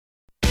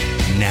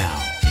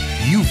Now,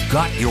 you've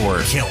got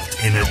your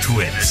Kilt in a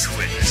twist.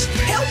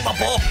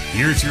 Helpable.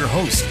 Here's your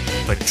host,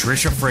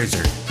 Patricia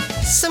Fraser.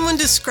 Someone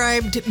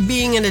described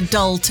being an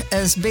adult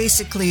as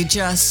basically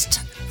just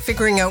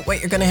figuring out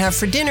what you're going to have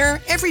for dinner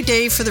every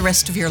day for the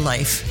rest of your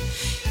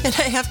life. And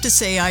I have to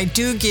say, I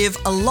do give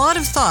a lot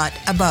of thought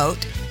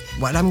about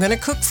what I'm going to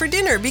cook for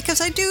dinner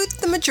because I do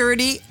the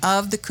majority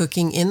of the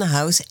cooking in the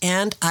house,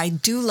 and I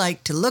do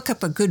like to look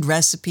up a good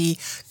recipe,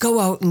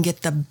 go out and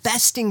get the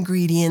best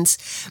ingredients,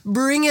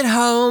 bring it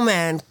home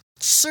and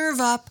serve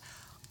up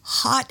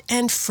hot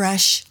and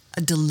fresh a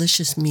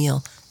delicious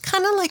meal.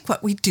 Kind of like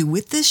what we do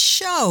with this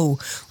show.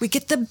 We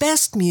get the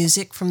best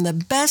music from the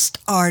best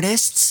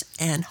artists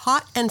and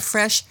hot and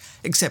fresh,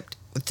 except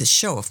with this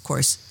show, of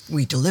course,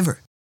 we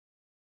deliver.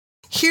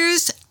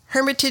 Here's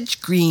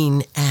Hermitage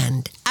Green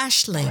and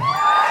Aisling.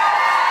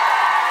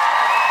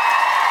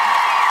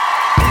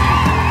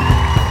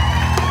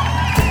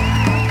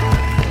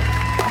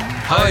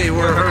 Hi,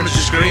 we're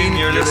Hermitage Green.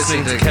 You're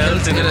listening to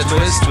Kilt in a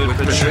Twist with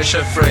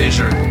Patricia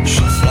Fraser.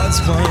 She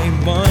floods my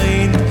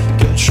mind,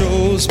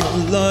 controls my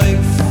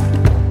life,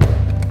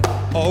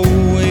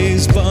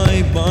 always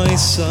by my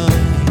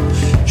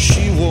side.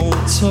 She won't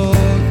talk,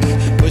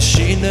 but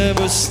she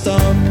never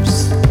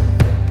stops.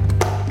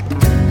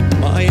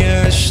 My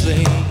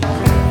Aisling,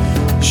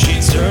 she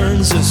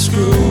turns a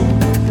screw,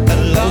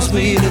 allows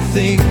me to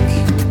think.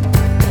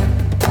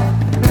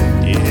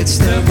 It's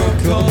never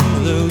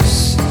come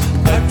loose,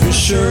 I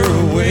push her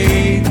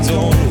away,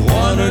 don't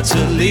want her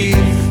to leave.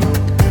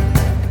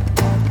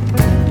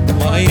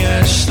 My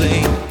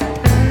Aisling,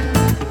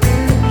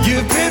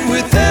 you've been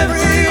with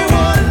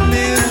everyone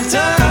in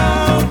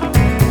town,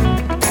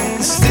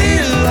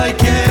 still I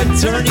can't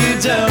turn you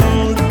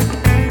down.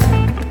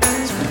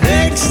 So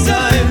next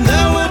time,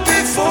 now and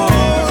before,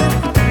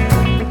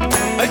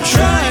 I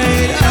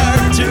tried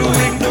hard to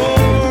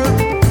ignore,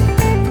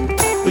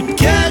 but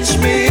catch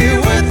me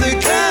with the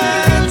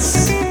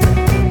glance,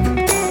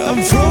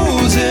 I'm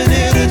frozen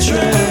in a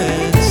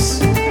trance.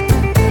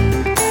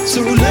 So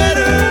let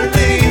her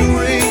name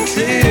ring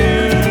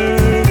clear,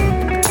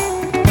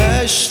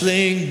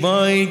 Aisling,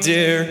 my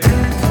dear.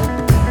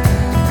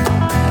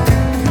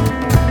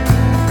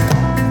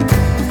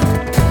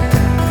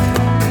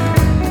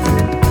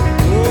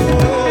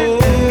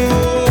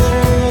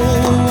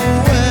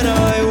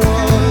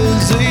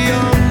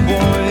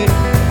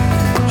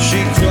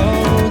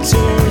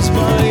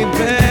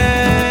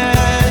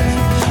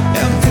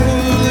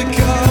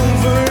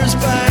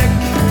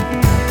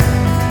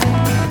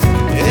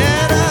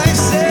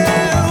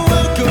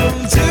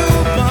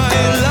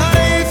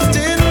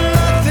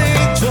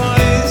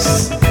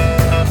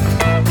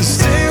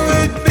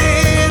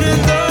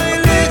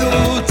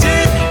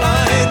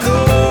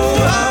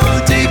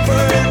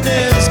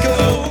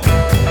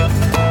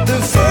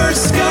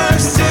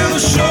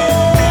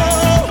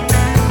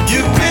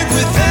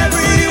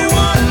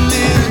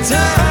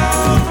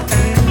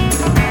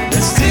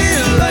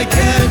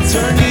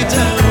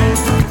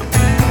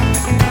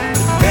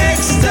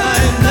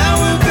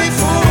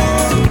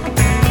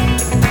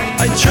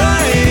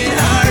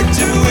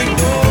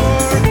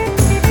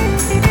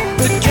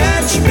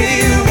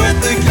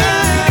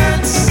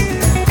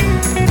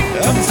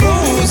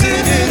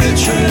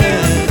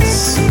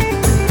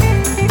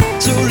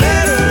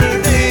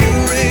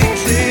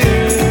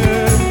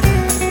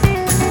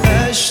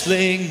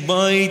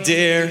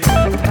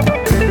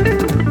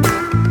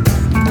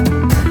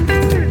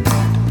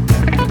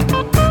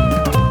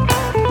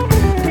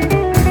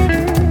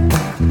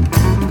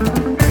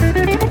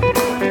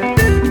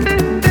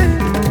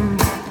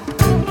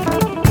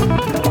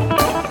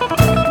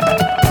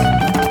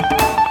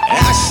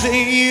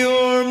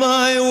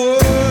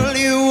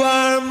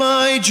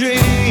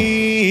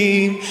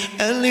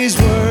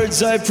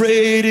 I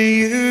pray to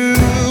you,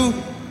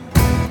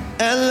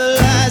 and the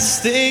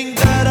last thing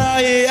that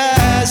I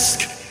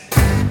ask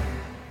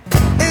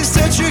is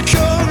that you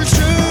come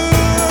true.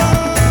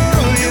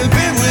 You've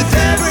been with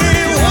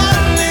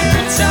everyone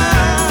in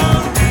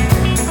town,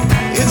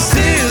 and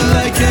still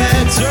I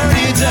can't turn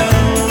you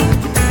down.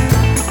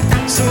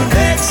 So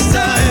next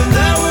time,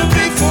 now and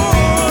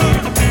before,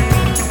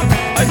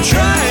 I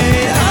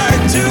tried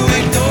hard to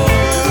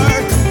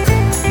ignore,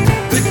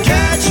 but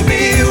catch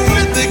me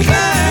with the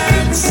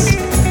glance,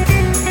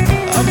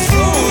 I'm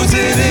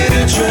frozen in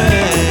a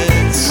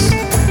trance.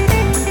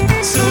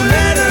 So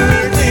let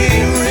her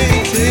name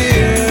ring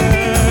clear,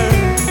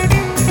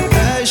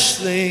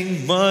 Aisling,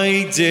 my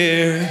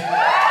dear.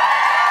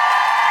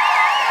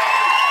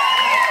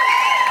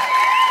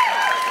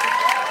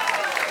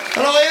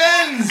 Hello,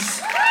 Ians!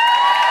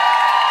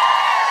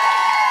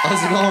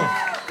 How's it going?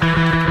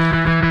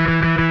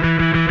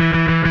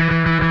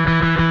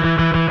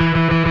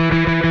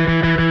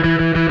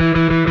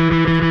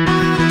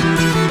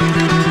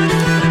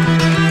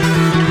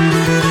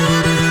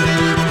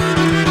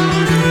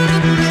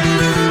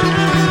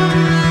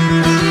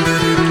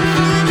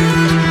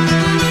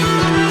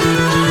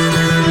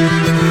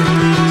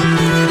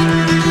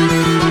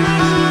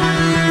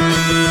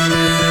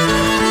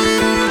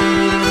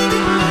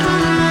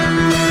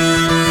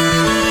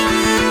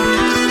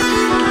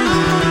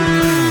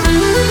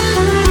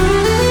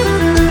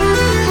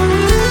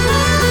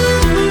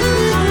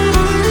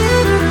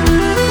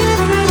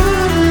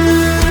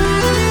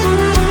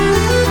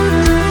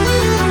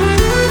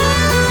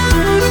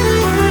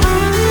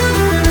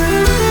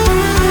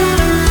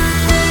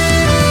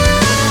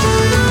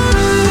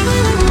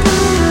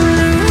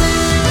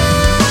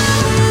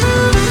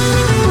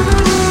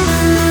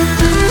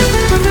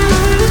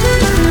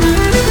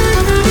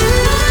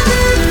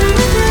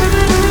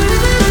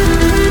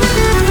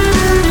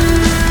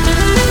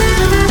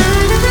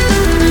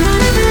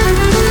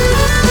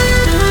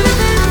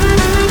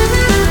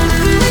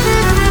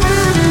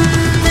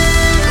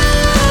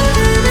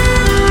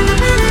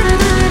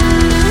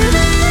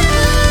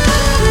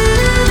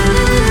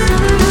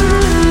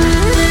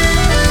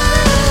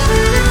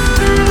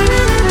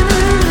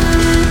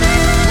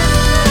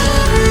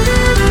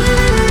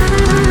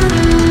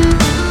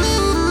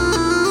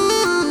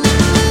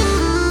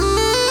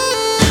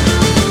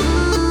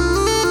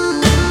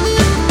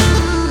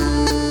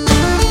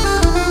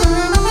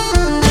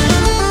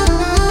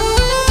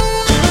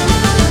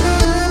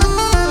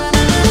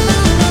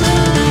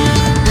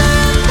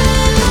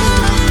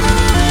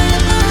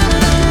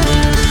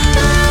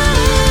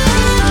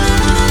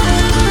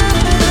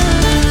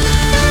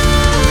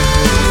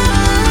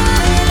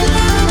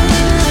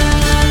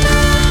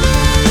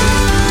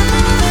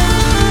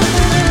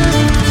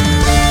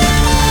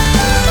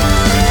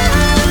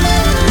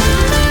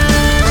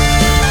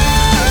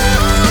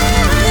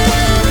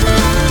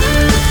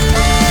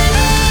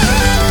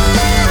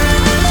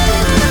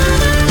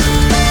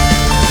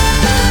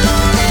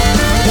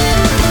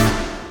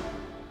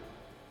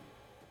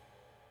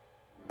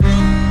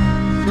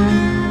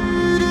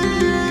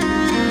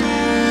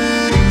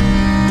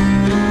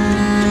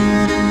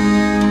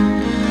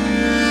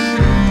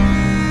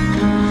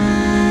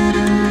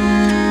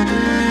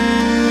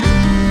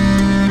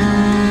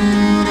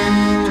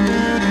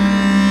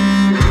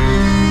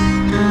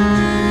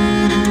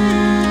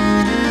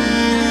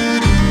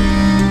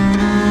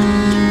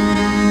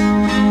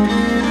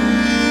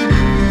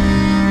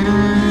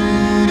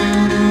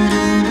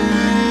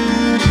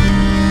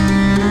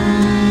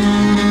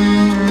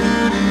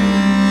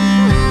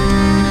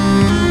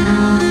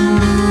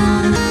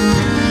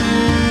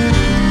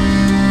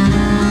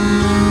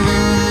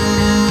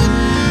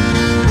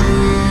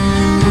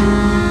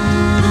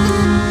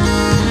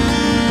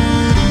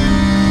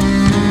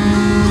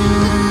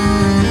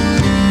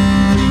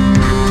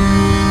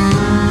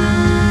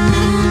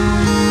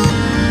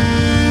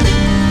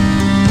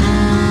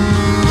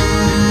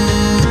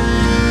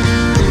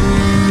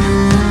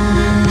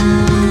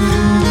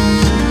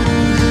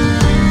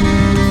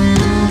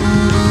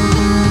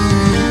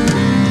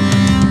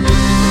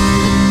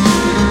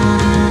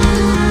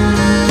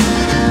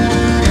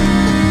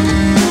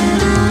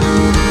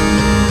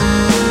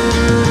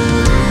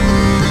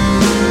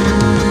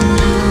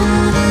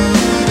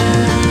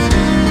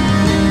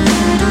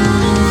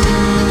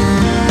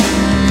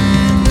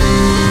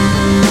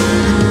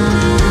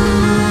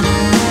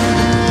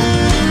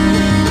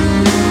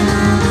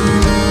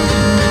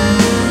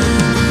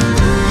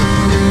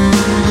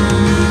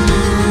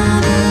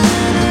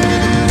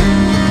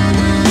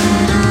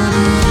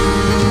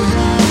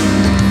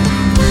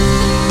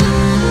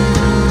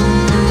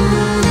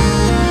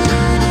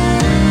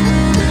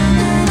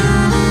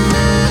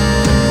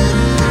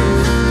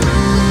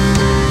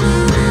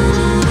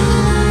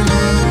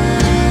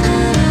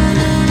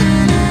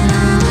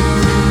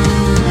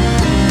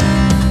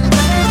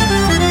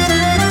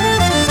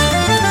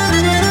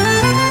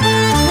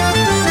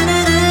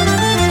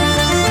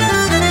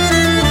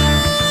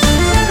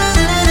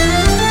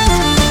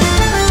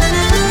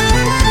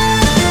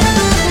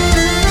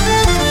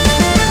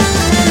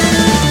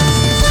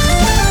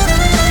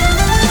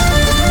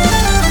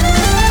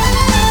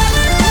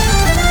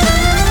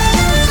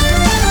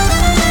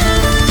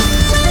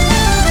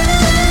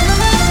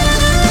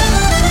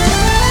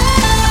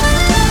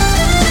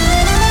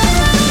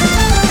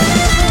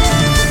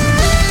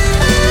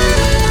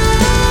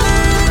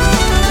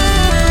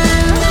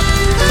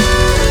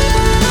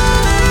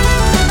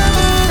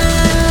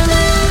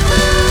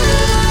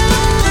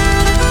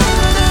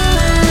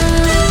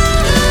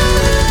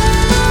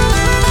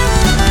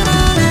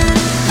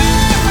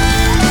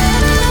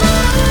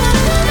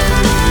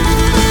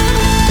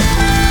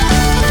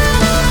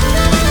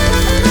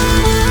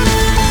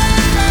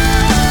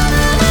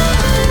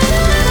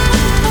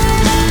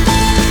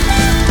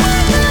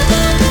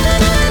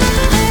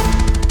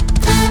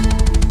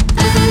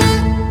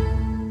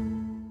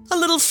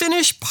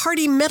 Finnish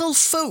party metal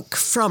folk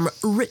from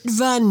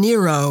Ritva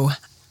Nero,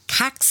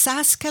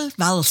 Kaksaskel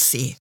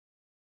Valsi,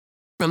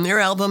 from their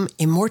album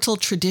Immortal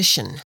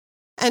Tradition.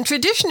 And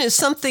tradition is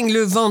something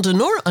Le Vent du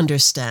Nord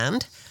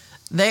understand.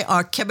 They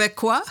are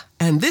Québécois,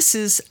 and this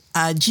is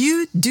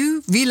Adieu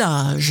du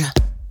Village.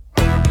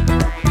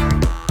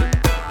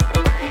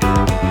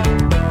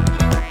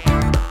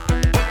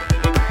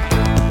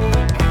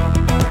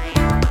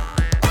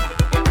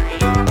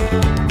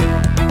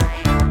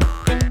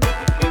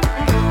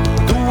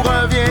 D'où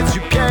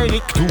reviens-tu,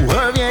 Pierrick? D'où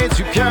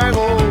reviens-tu,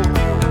 Pierrot?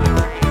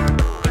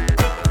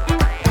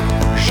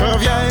 Je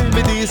reviens,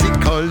 mais des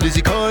écoles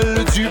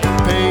du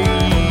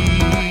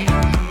pays.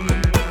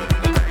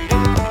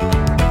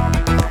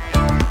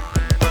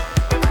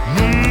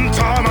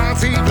 T'as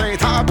menti plein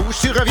ta bouche,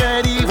 tu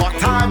reviens d'y voir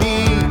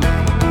Tammy.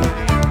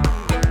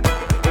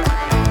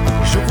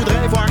 Je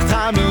voudrais voir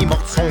Tammy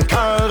morte, son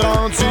cœur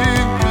rendu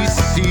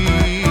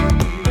ici.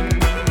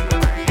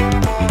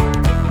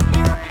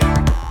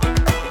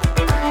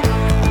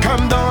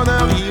 Comme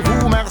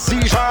donneriez-vous merci,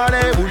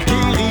 j'allais vous le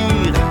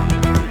guérir.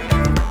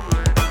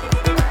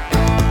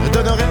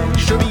 Donnerais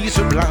chemise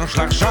blanche,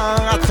 l'argent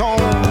à ton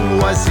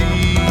loisir.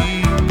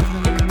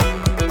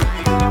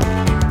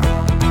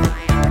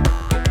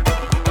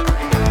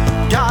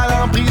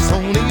 Galant pris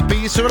son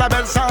épée, sur la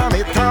belle s'en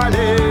est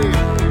allé.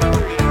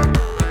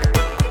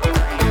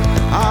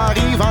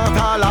 Arrivant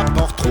à la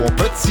porte, 3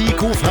 petits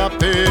coups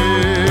frappés.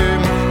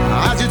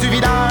 Adieu du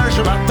village,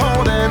 ma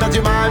tondaine,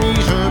 adieu mamie,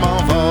 je m'en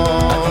vais.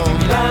 Adieu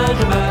du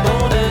village, ma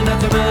tondaine,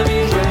 adieu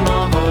mamie, je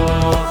m'en vais.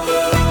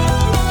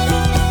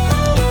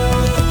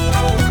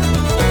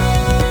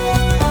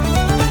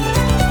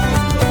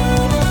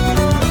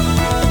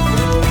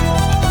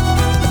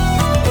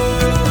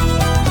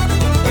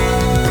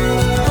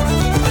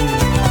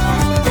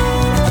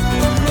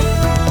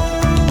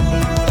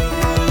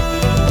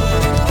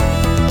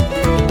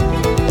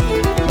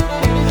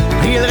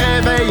 Il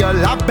réveille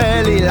la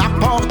belle et la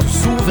porte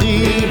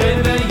s'ouvrit.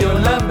 Réveille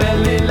la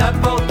belle et la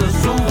porte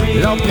s'ouvrit.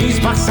 L'homme prise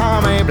par sa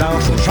main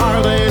blanche au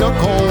jardin le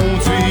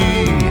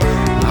conduit.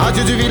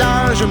 Adieu du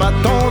village, ma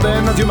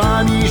tondaine, adieu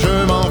mamie,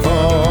 je m'en vais.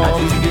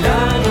 Adieu du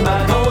village, ma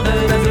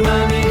tondaine, adieu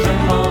mamie, je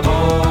m'en vais.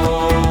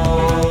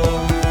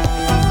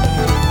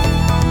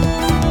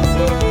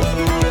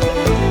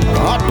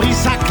 A pris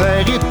sa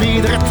claire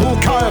épée drette au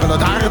cœur le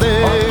dardé.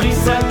 A pris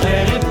sa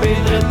claire épée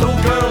drette au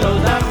cœur le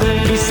dardé.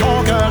 Pris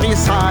son cœur et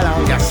sa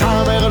langue à sa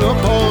mère le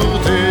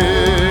porté.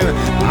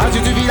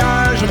 Adieu du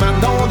village, ma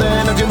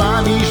tondaine, adieu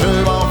mamie, je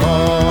m'en vais.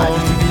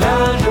 Adieu du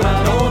village, ma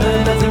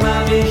tondaine, adieu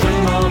mamie, je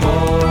m'en vais.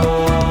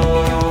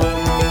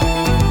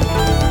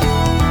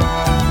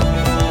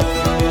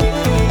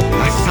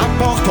 À sa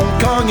porte on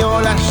cogna,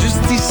 la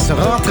justice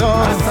rentra.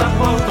 À sa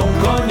porte on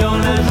cogne,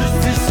 la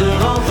justice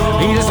rentra.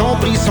 Ils ont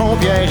pris son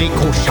pierre et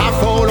qu'au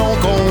chafaud l'on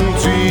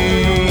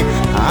conduit.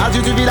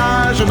 Adieu du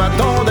village, ma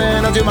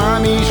tondaine, adieu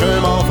mamie, je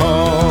m'en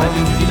vais.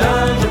 Adieu du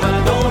village, ma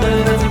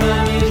tondaine, adieu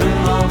mamie, je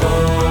m'en vais.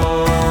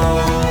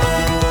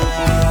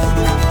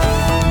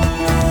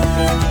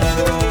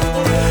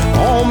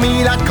 On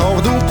mit la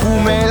corde au cou,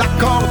 mais la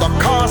corde a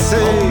cassé.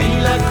 On mit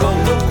la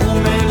corde au cou,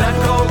 mais la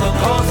corde a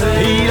cassé.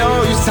 Il a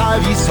eu sa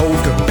vie, sauf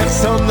que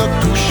personne n'a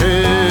touché.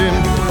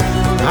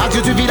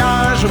 Adieu du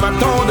village, ma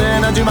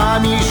tondaine, adieu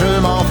mamie, je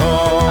m'en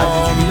vais.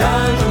 Adieu du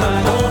village, ma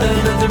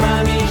tondaine, adieu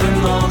mamie, je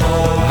m'en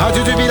vais.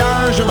 Adieu du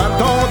village, ma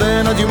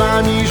tondaine, adieu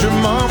mamie, je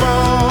m'en vais.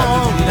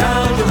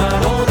 Adieu du village, ma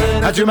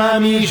tondaine, Adieu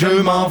mamie,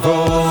 je m'en vais.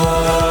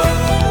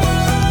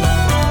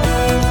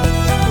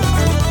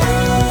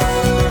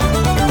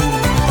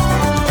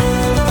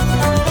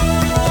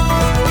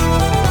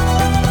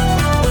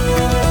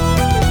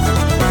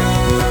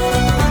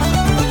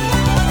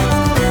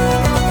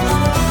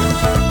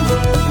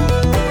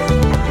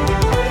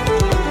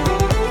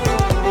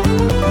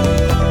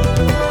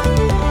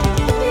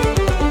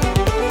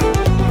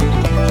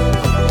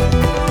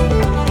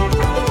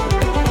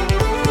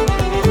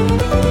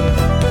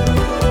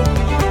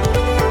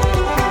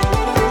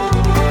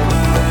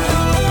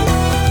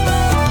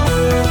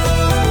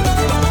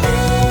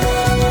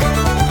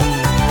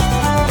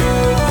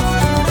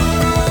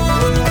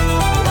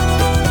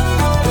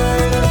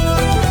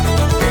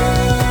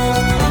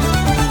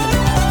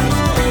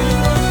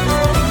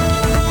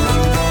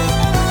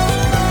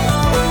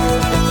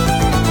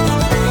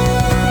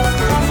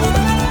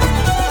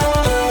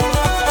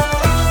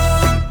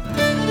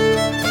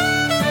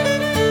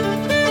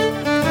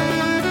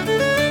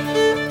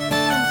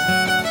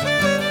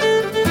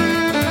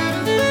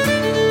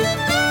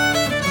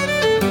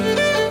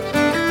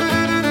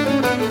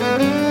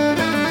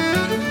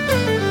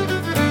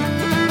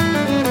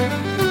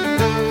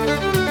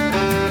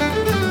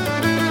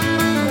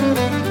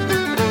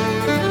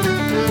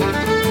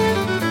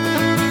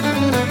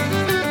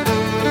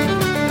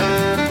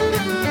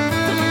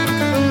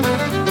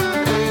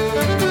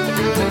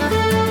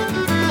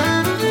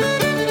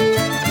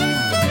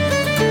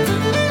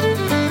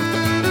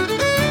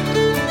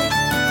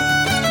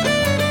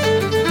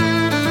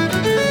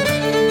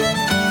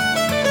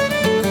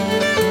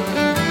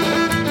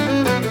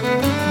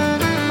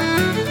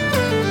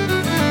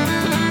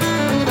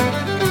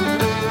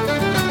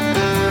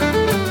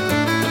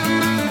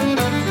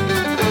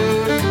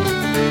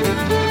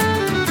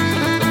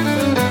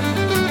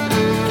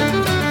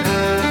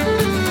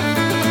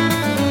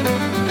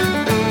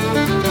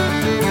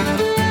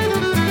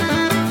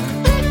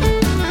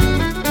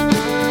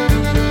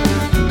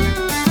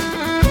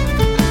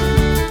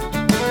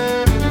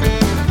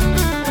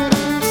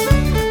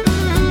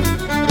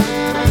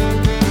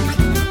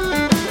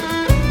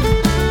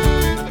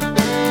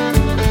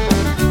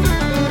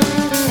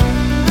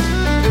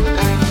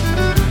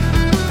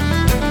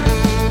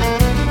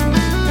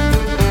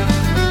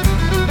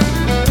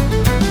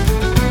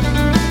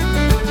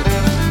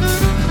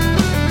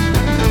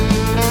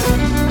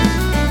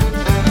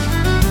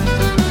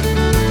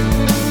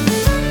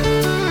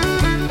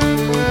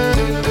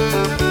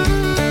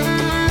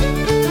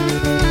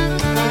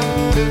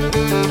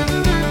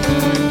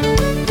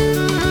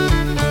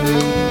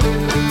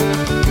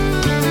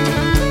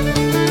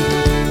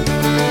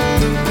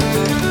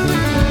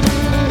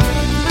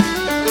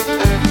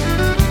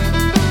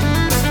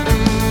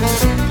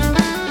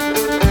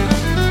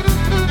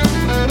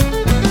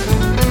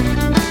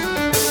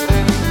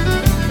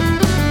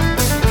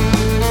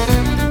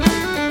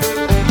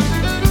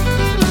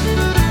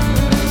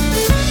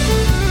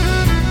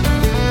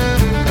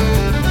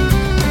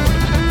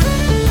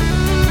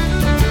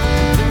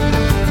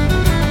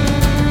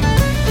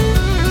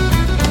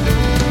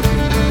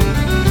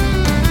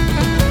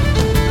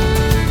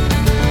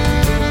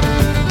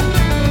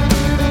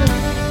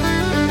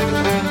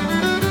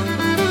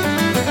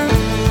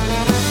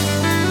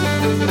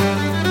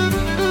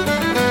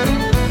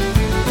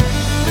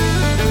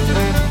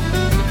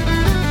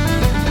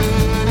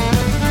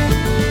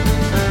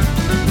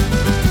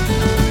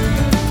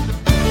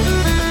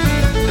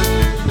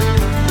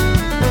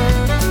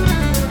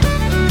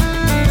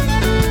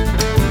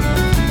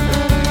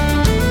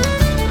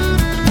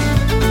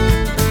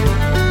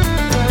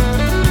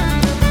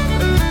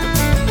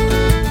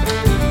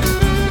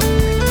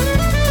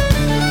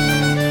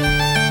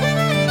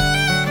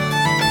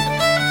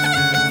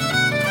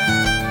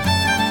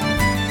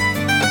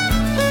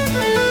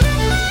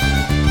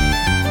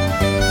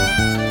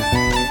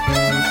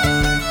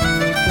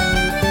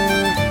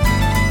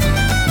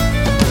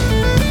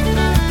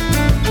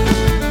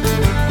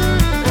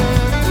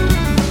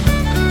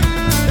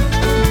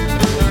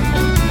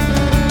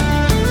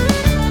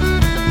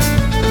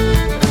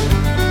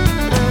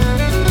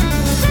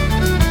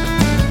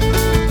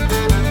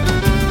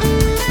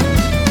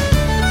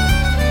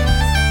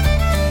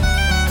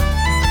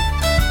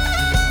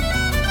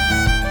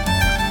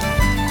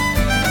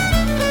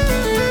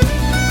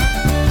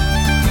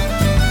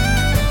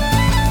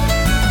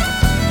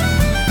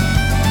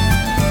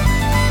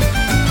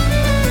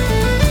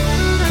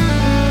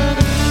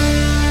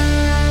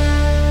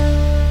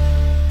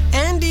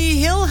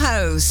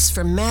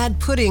 from Mad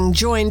Pudding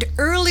joined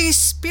Early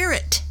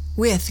Spirit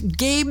with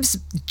Gabe's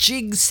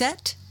Jig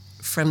Set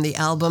from the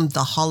album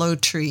The Hollow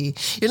Tree.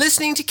 You're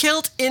listening to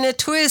Kilt in a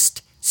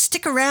Twist.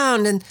 Stick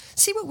around and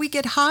see what we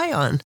get high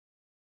on.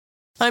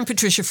 I'm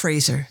Patricia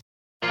Fraser.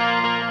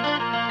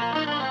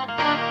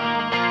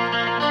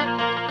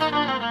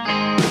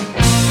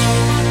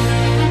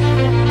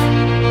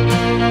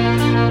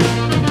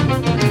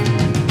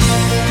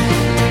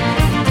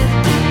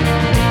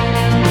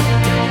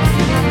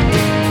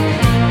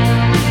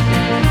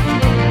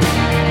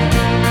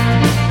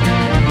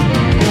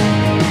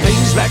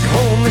 Back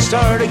home, they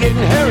started getting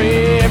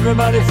hairy.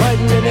 Everybody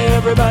fighting and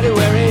everybody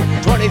wary.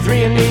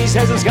 23 and E's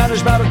has a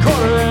Scottish about a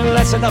quarter, and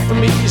that's enough for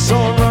me, so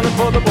I'm running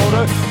for the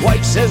border.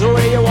 Wife says,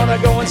 where you wanna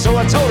go? And so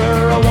I told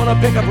her I wanna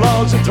pick up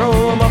logs and throw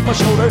them off my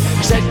shoulder.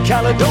 Said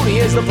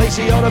Caledonia is the place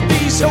he ought to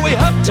be, so we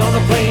hopped on a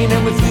plane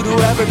and we flew to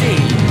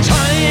Aberdeen.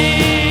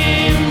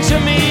 Time to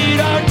meet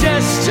our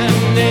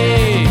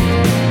destiny.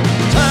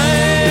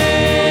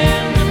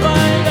 Time to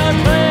find our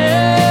plan.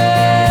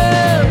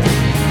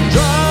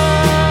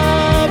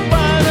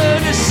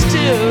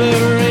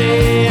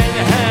 And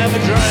have a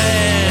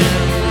dram.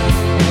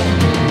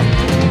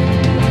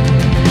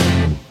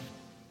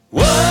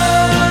 Whoa,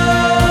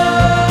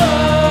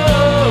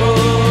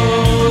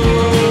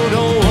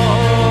 don't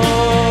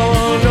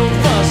want no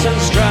fuss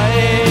and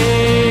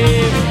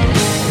strife.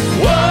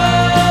 Whoa,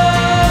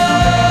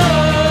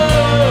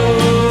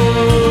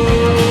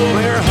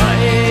 we're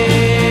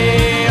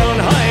high on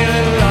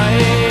Highland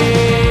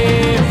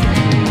life.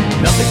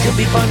 Nothing could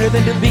be funner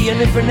than to be in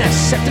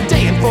Inverness after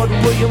day in Fort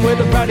William, where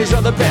the Brownies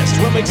are the best.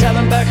 When we tell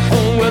them back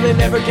home, well, they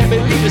never can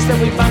believe us. Then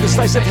we found a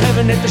slice of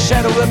heaven at the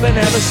shadow of Ben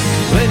Nevis.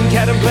 Glen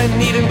Cadam, Glen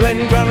Needham,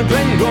 Glen Brown, and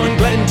Glen Gorn,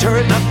 Glen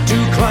Turret, not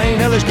too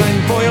Klein, Ellis,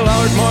 Glen Foyle,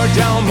 Ardmore,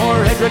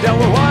 Dalmore, Hedra,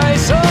 well, why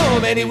so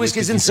many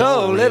whiskies in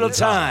so little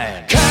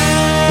time?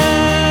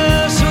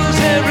 Castles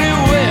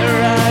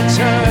everywhere I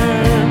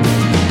turn,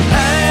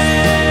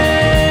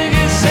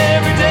 haggis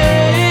every day.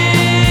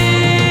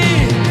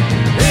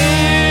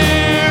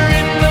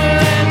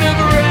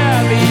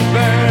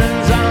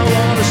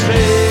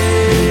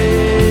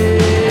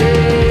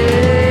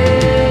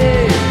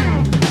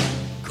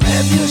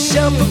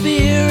 Yourself a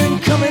beer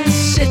and come and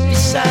sit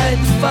beside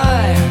the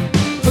fire.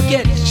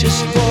 Forget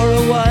just for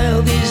a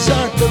while, these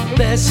aren't the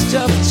best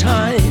of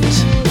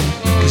times.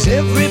 'Cause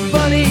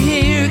everybody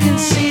here can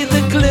see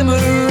the glimmer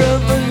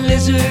of a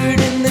lizard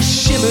in the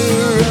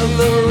shimmer of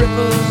the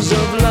ripples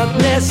of Loch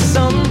Ness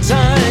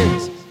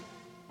sometimes.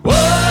 Whoa,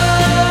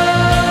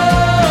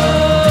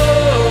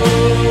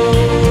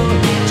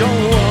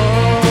 don't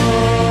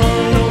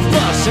want no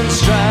fuss and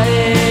strife.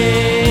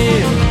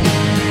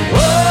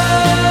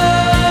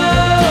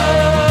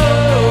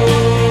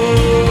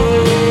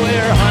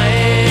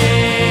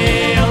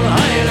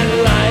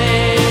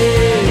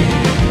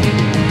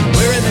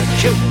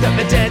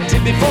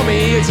 Before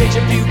me, it's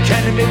H.M.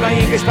 Buchanan, made by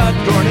English Pat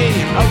Gorney.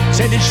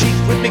 Out-tended sheep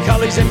with me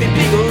colleagues and me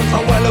beagles.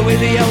 I while away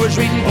the hours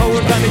reading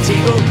poems by me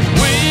Teagle.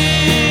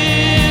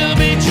 We'll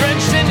be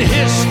drenched in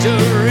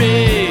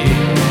history,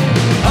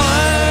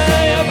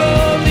 high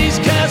above these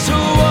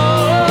castle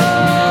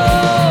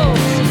walls.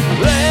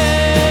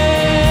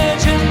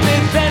 Legend,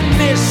 myth, and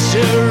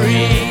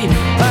mystery,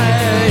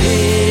 I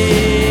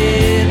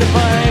hear the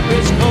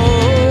pipers call.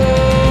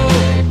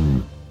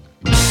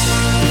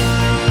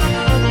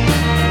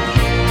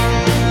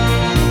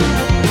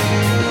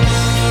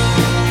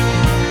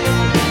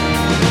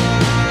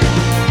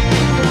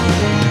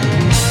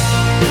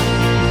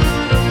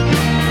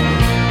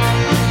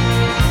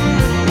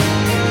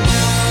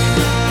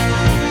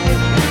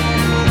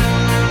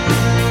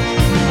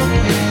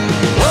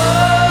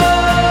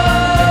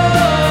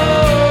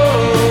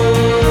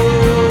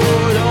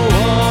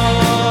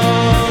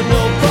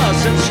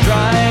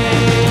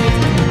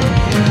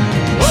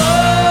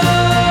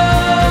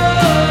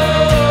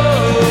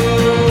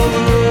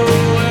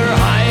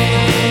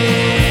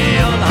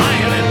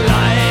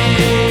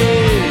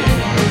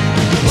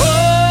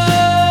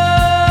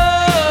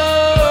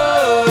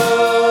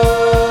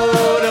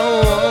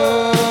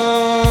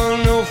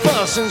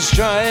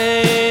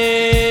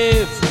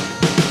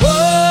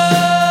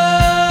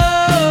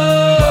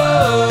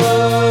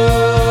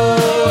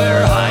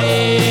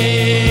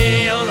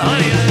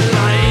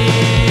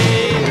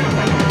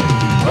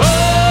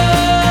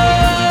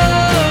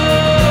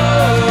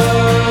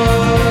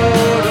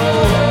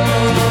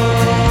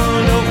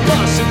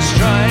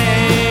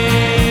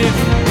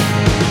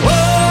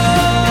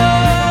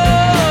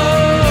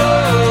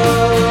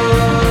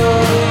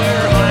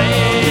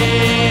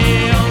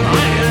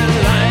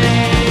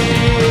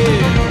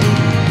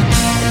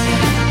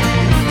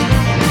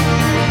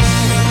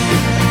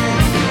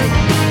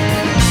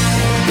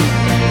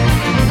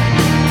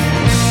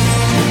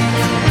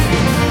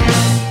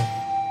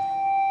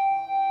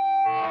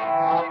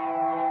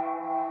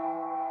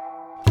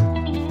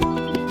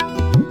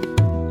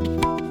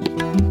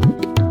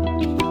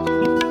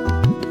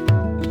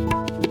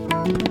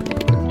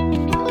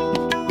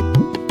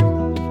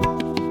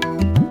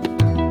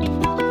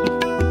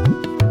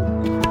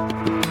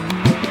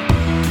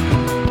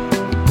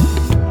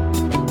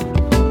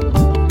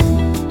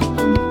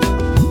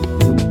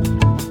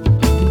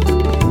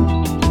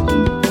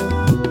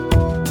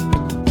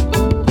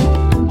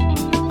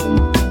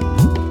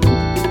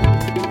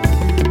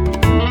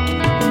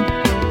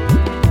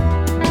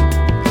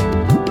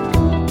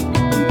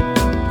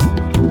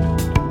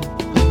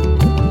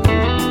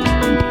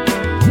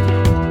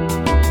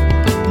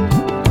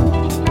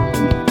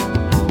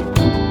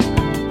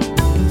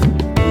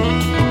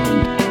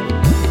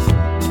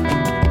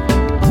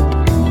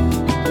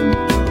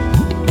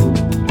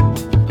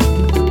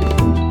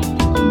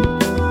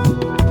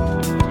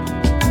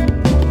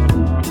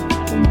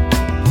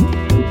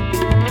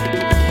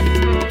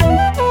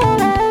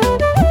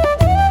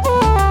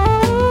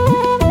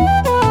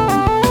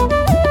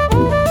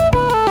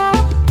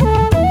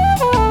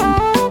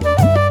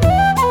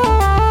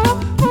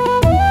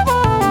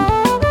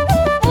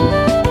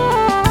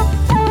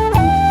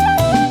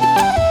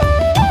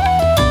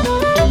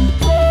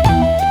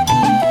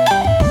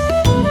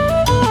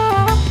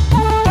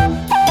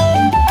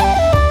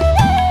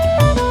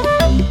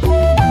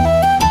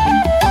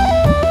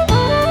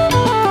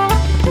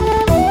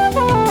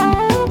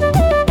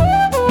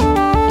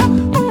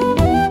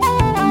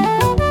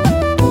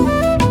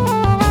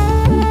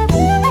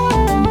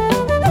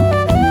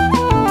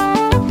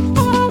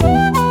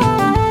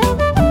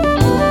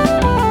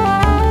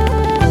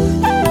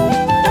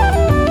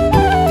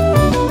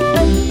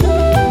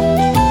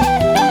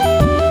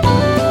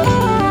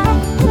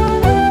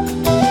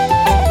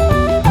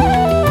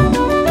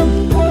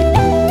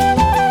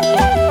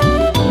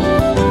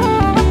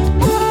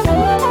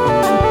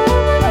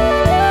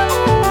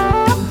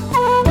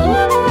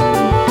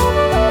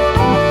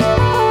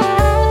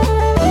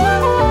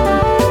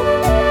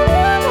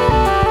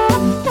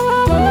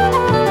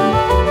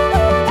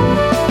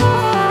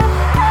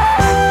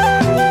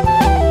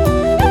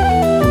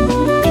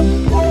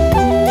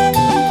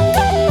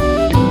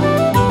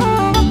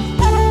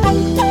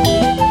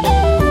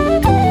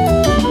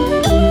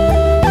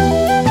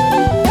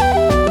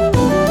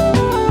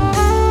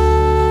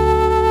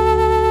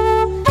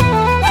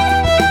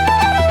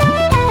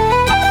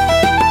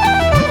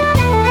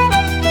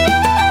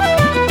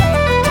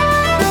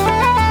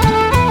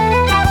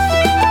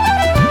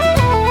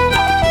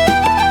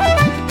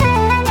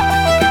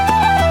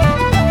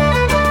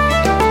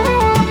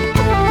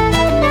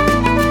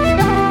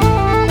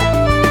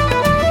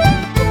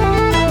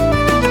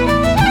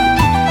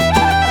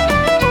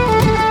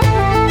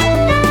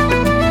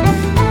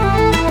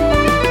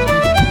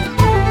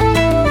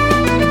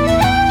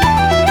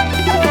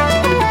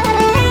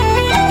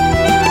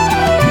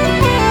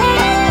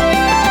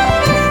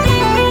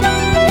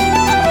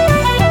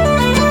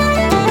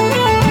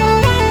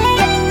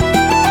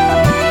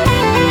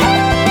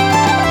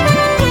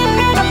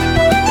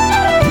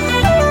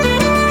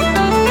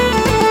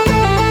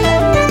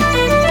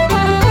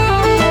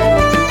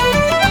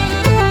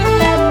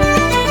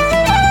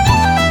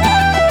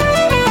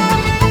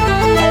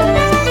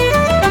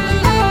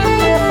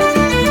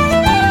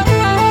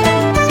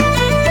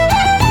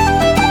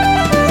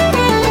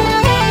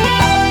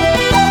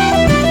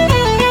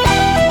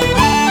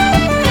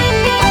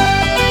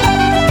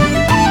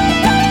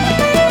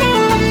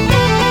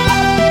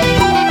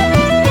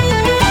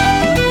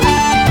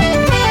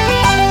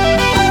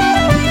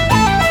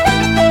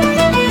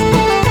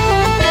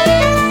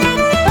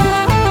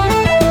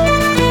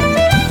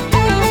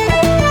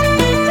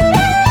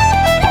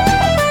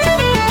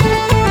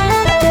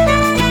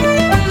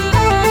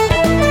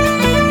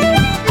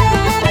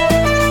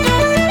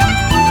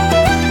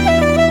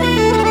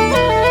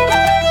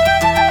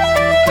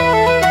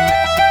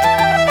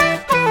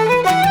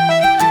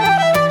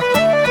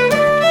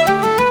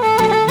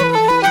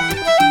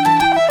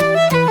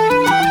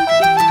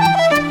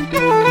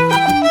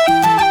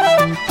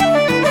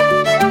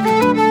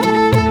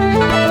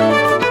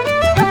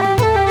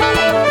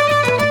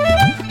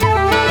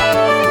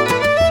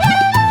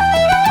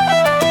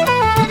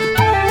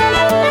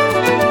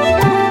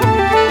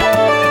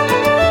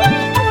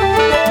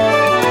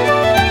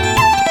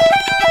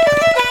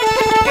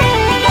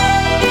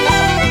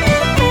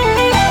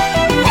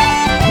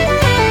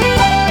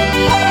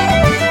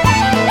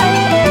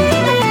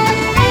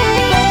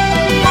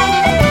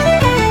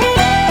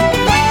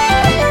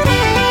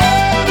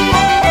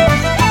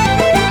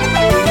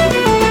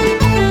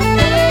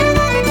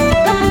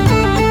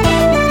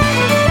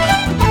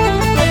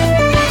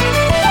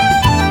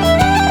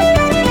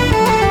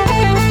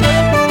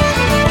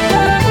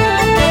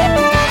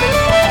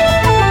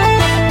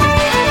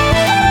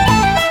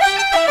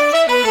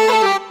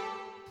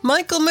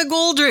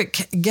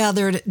 Zurich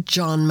gathered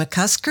John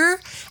McCusker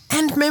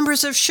and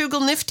members of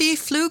Shugelnifty,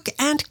 Fluke,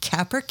 and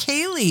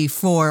Capercaillie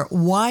for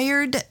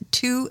Wired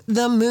to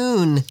the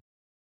Moon.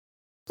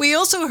 We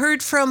also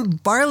heard from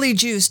Barley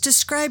Juice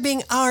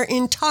describing our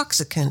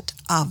intoxicant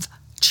of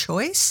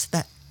choice,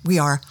 that we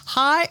are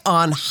high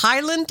on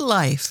Highland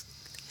life.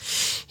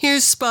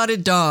 Here's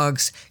Spotted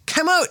Dogs.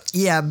 Come out,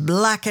 ya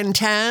black and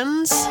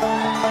tans.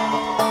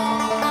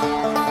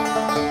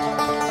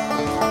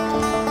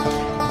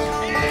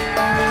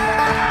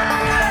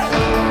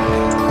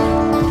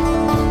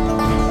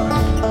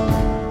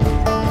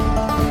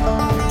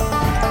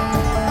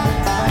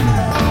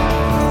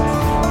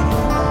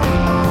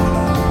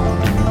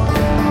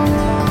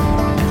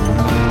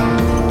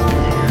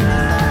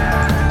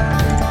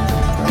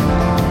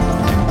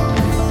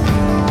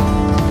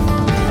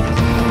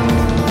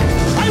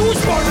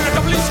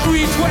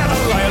 Where the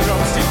lion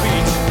drums did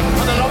beat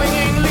on the loving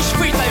English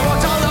feet, they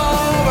walked all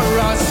over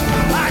us.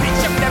 And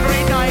each and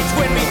every night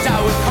when we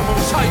down come on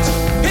tight,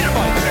 hit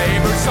my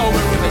neighbours over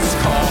with this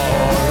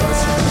chorus.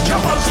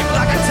 Come out, you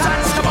black and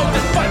tans, come out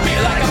and fight me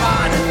like a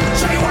man.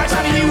 Show you what's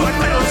on you and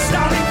middle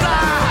standing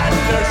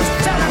Flanders.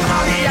 Tell them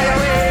how the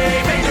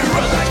IRA made you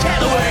run like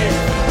hell away.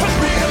 Put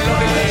me in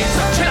lonely lanes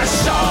of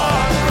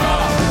Kinashara.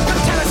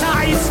 Come tell us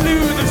how you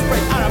slew those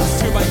brave Arabs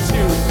 2 by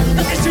 2.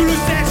 And the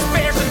Zulus dead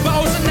spears and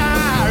bows and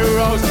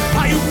arrows.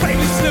 How you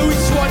bravely slew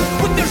each one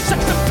with your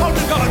sex of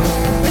powder gun,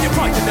 and you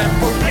frightened them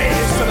for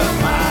days to the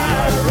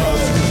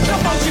marrows.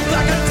 Come out, you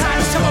black and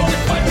tans, come out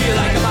and fight me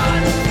like a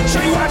man.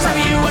 Show you what's of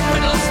you and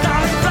middle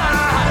star and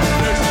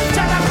Flanders.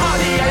 Tell them how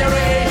the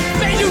IRA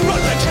made you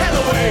run like hell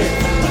away.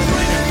 But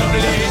bring in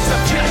lonely days of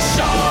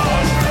Kinashara.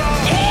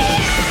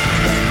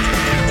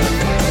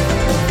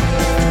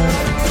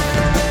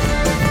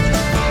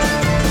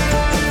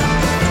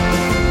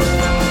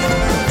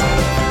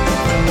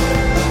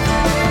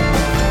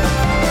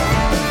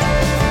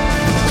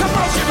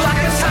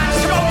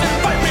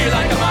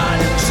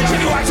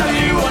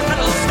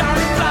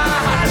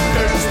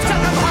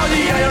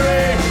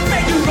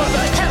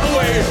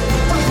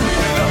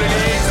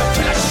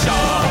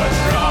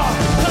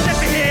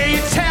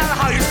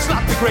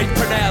 Great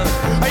Purnell,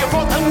 are you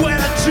both well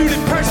and truly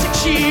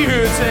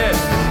persecuted?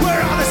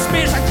 Where are the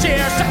smears and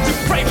jeers that you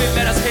bravely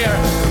let us hear?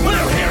 Well,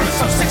 our heroes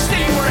of 16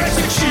 were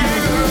executed.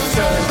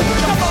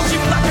 Come on,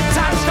 you black and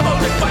tans, come on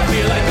and fight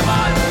me like a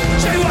man.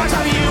 Show you what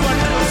have you and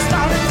little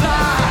star in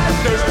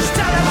Flanders.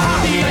 Tell them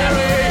how the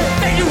IRA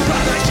made you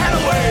run like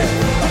hell away.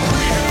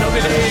 We have no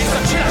beliefs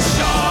of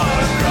Kinashara.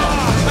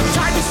 The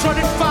time is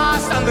running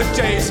fast and the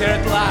day's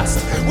here at last,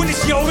 when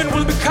this yeoman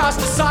will be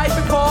cast aside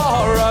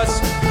before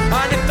us.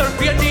 And if there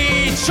be a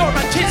need, sure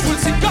my kids will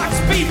sing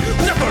Godspeed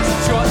with the verse of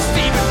John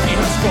Stephen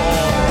Peter's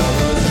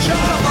chorus. Come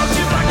on,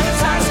 you black and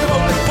tans, come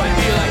on and fight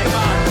me like a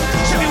man.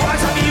 Show me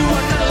what's of you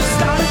and little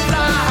star in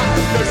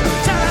Flanders.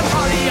 Tell them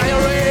how the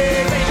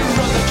IRA made you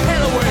run the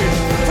hell away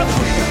from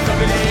the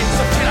village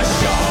of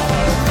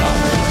Kinashara.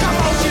 Come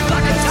on, you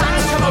black and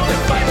tans, come on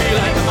and fight me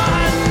like a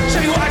man.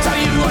 Show me what's of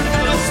you and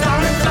little star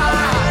in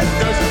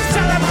Flanders.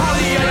 Tell them how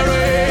the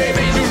IRA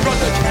made you run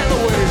the hell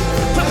away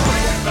from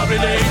the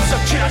village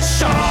of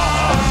Kinashara.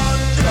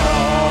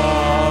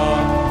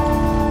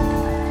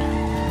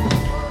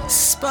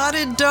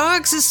 Spotted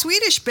Dogs, a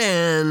Swedish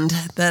band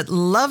that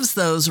loves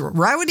those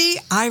rowdy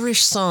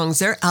Irish songs.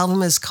 Their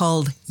album is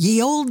called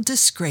Ye Old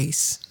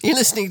Disgrace. You're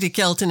listening to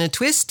Celt in a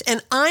Twist,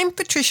 and I'm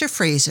Patricia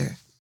Fraser.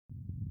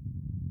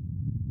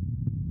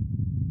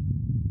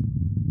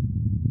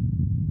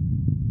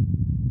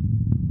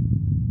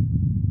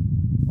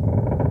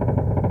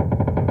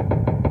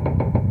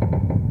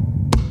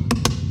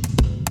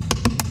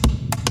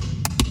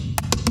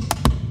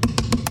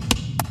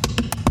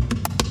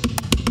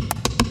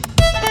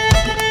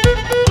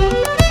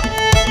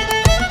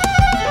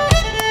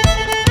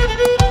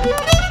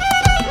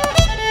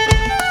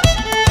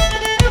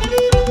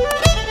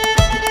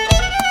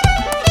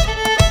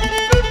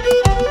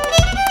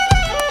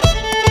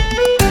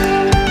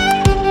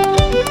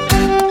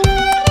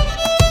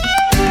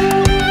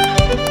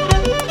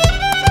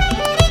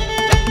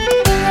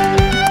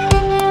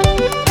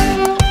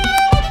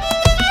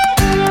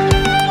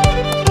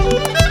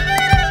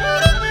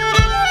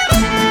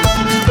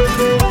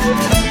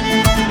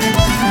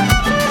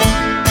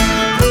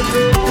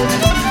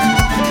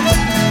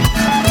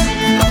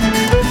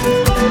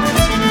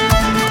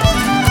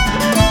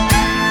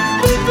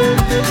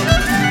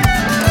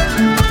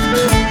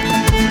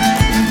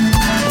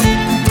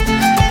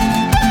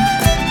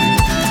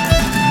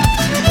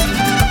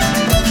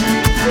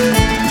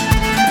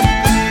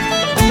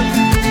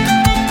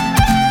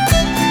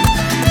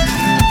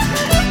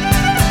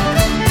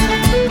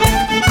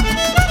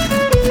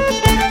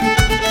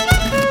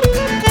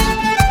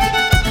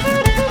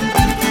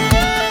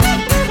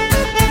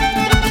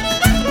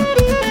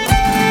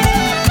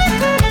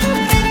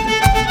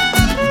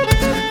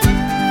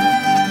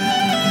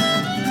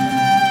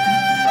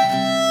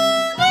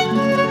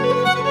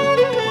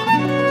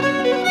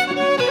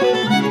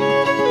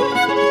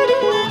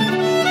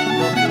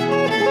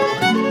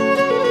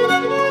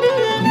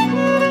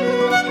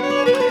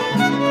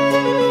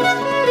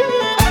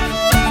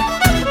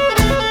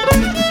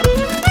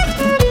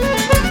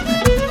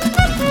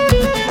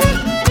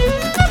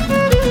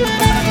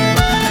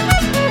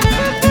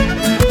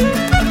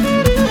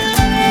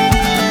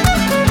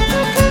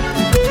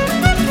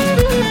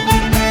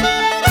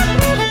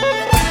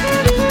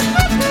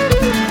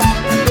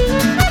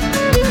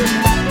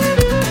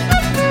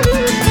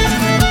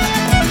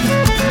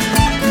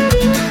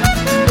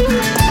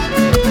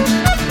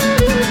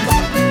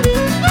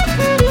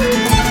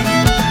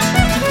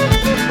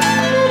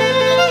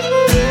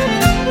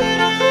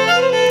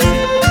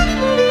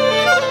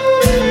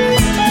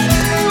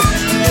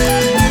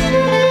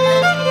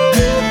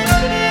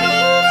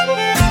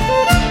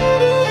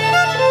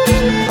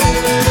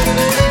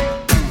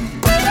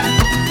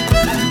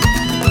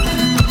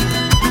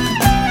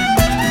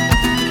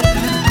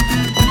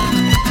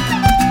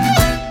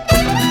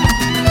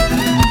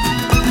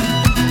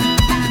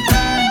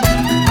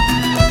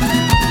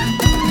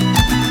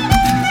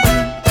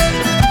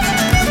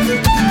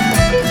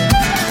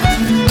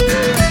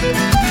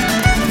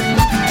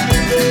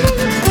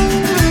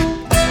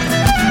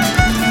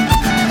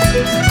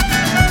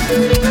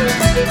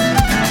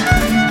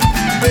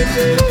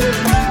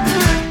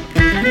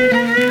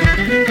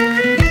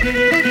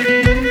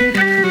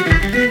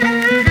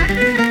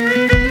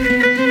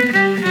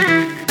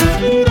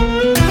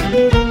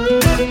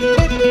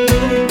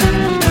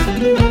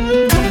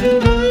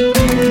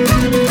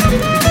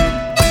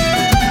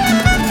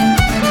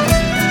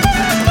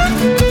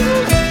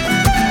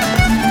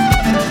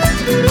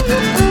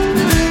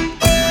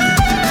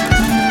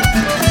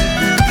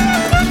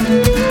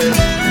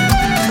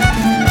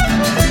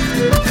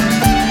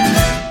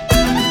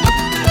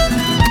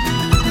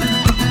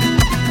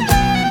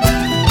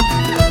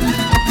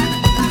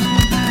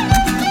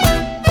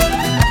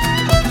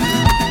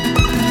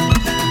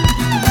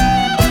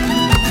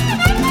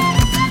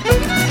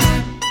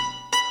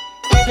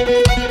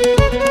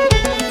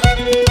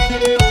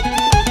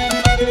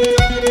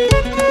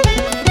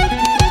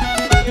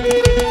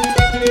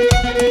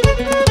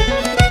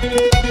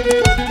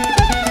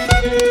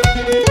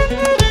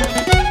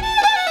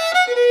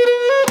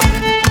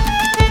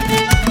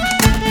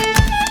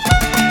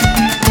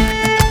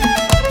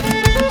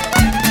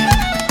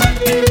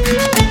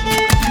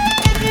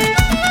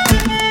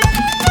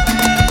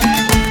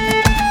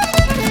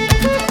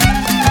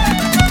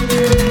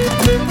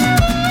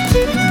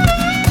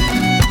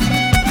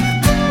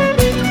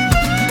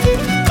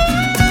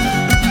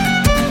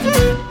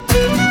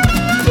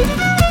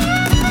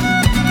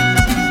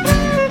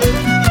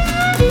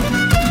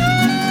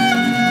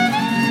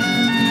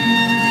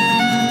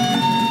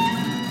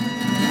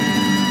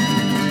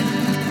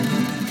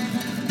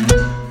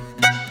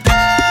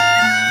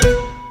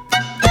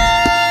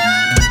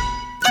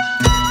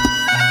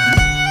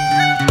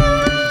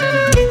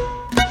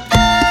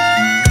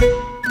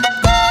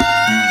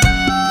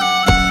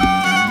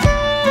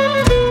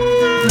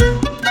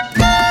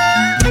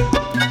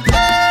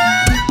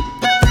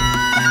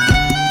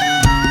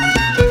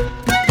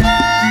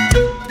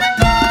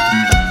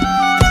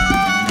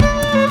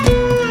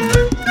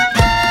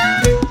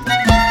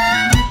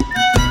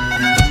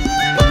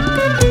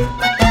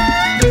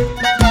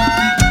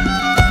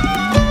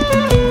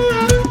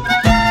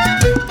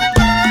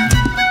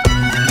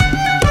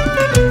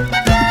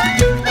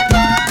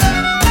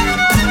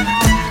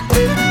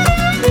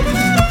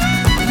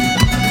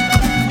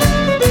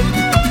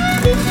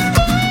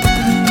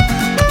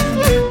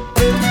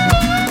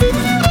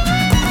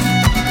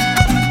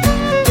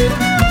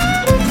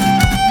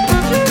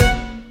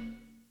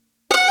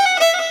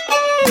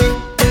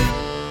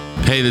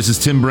 Hey, this is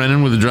Tim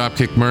Brennan with the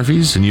Dropkick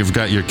Murphys, and you've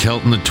got your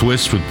Celt and the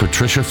Twist with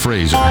Patricia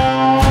Fraser.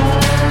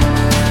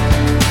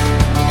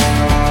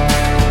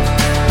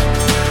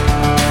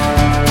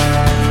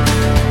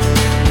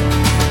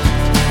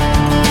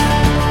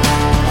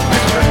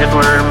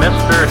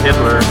 Mr.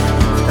 Hitler,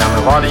 tell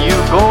me what are you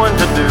going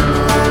to do?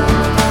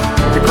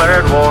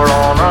 Declared war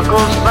on Uncle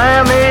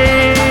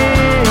Sammy.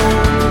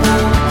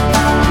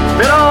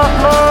 Bit off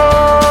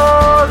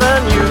more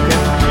than you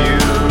can chew.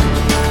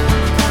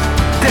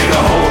 Dig a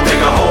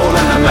hole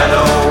in the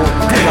meadow.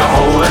 Dig a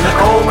hole in the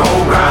cocoa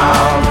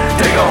ground.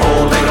 Dig a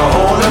hole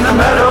in the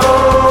meadow.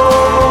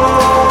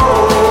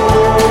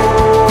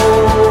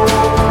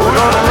 We're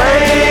gonna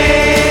lay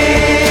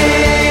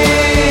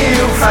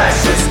you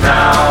fascists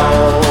down.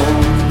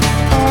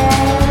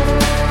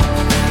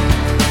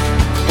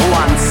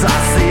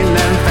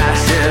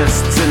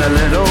 In a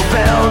little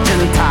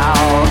Belgian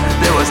town,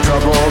 there was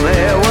trouble,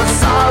 there was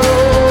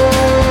sorrow,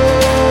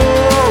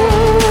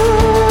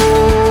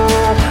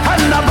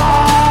 and the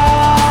bombs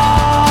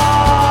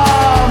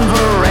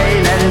were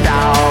raining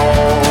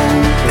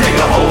down. Dig a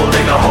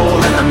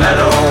hole in the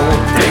meadow.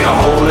 Dig a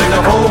hole in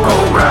the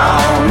cocoa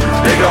ground.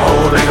 Dig a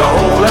hole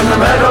in the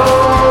meadow.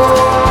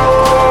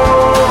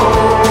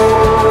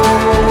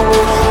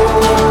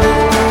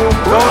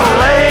 Gonna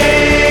lay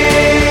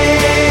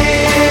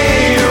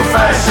you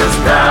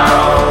fascists down.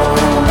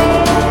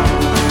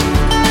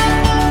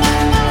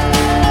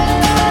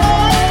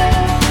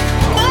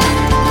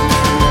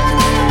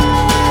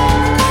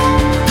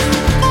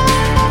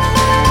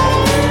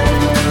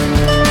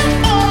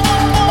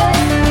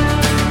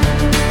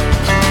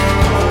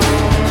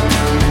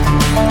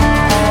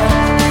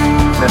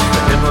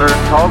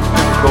 Talked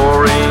to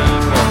Goring,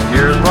 and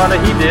here's what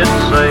he did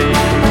say.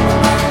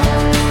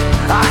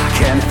 I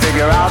can't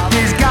figure out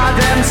these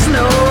goddamn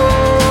snows.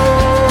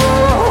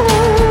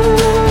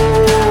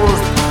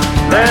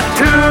 They're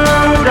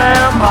too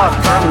damn hot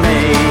for me.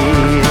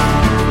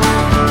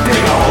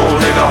 Dig a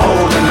hole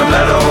in the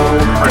meadow.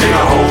 Dig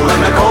a hole in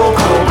the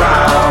cocoa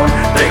ground.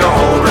 Dig a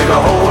hole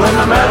in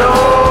the meadow.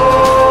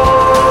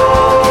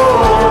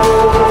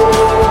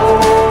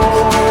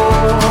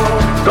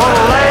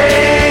 Gonna lay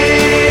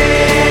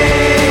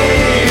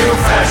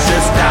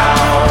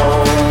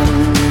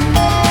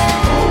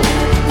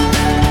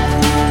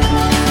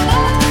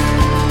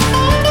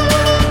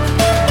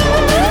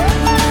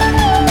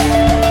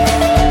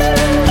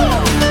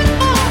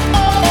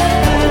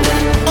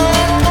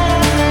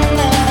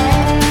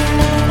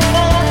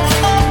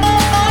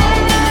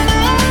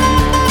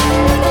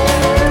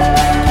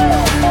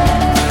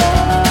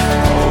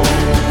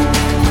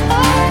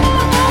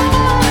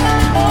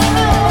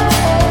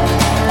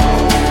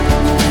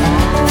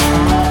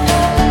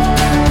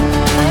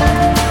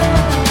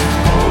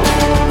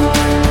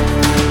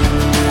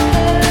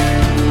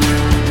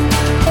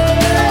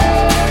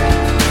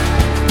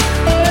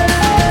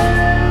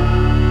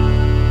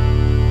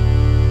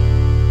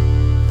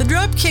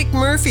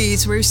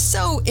were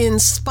so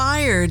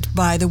inspired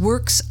by the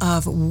works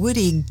of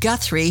Woody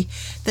Guthrie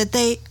that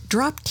they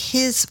dropped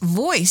his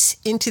voice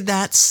into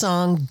that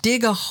song,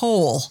 Dig a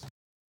Hole.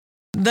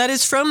 That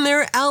is from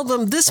their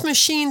album, This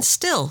Machine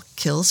Still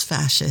Kills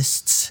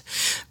Fascists.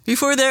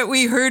 Before that,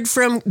 we heard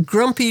from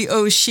Grumpy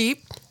O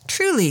Sheep,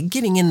 truly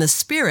getting in the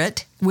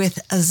spirit, with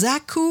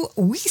Zaku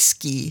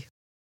Whiskey.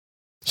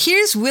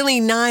 Here's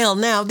Willie Nile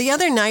now. The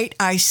other night,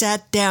 I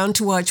sat down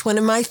to watch one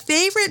of my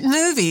favorite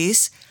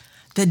movies,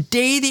 The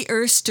Day the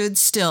Earth Stood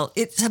Still.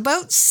 It's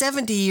about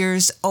 70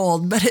 years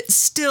old, but it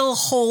still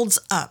holds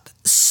up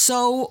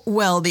so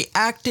well. The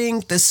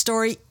acting, the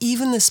story,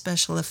 even the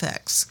special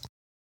effects.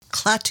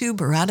 Klaatu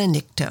Barada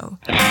Nikto.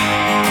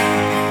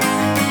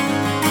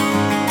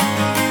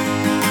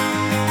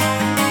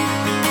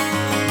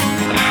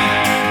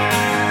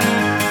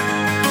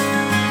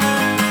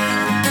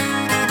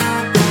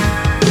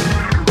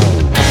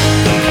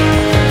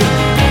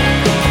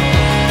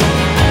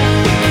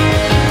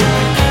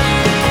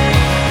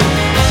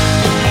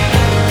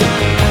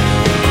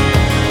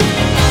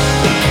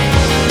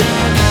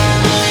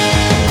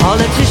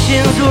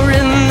 Politicians were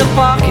in the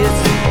pockets.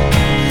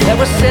 There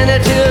were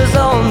senators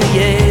on the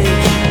edge.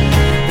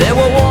 There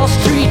were Wall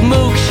Street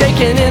mooks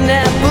shaking in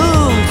their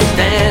boots,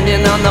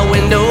 standing on the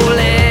window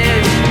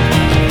ledge.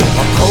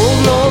 A cold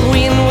north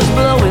wind was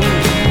blowing,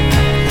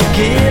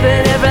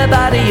 giving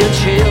everybody a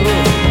chill.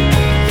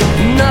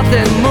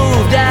 Nothing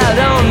moved out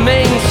on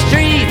Main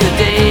Street the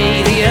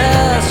day the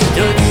earth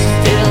stood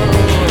still.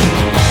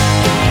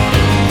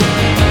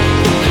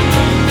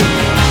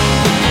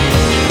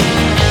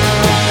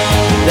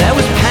 There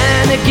was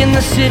panic in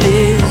the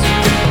cities.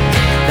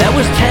 There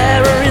was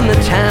terror in the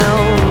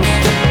towns.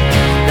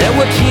 There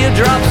were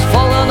teardrops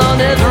falling on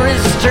every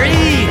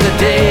street the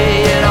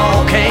day it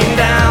all came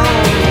down.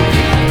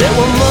 There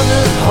were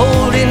mothers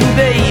holding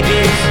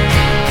babies,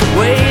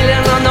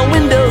 wailing on the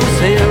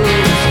windowsills.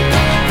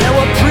 There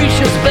were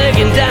preachers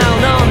begging down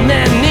on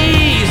their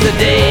knees the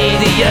day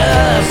the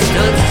earth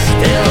stood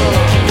still.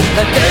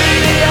 The day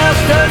the earth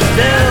stood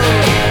still.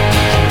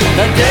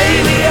 The day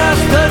the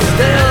earth stood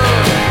still.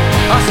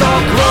 I saw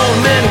grown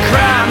men cry.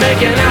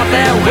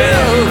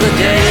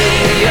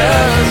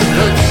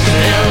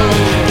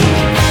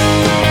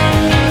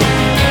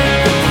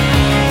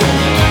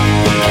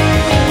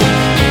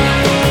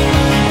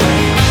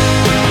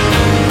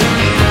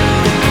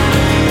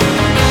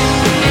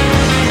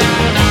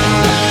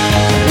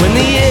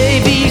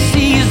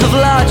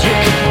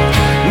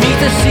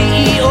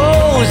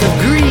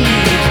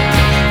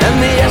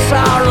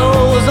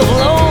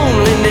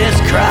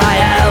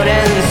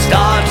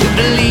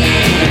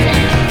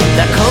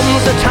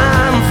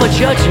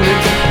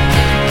 judgment,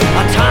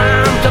 a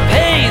time to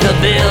pay the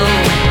bill.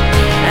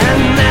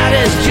 And that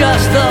is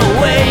just the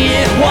way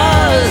it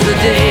was the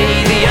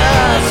day the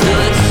earth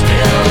stood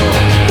still.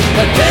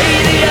 The day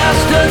the earth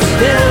stood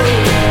still.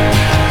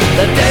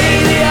 The day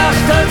the earth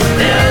stood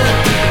still.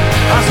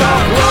 I saw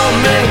grown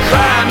men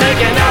cry,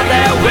 making out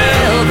their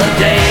will. The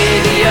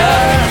day the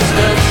earth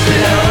stood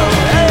still.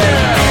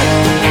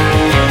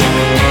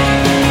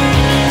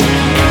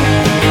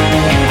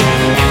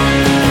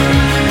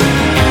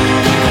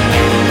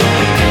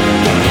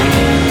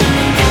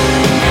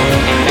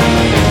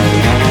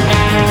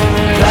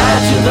 Glad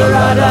to the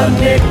rudder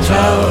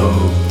Nikto,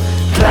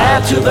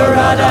 glad to the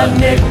rudder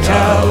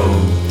Nikto,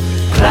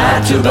 glad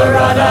to the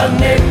rudder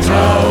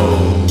Nikto.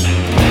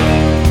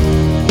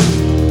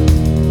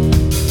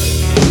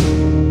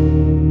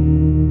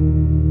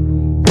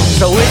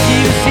 So if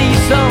you see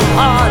some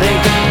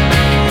heartache,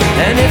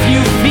 and if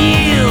you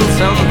feel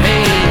some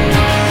pain,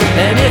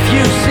 and if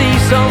you see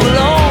some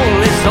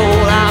lonely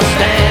soul out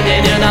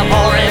standing in the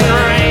pouring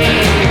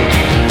rain,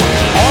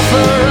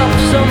 offer up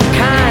some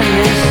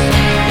kindness,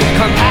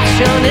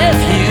 compassion if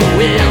you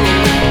will,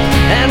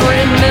 and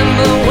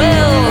remember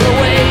well the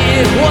way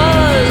it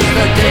was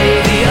the day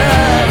the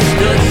earth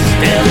stood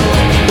still.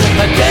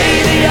 The day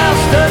the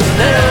earth stood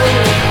still.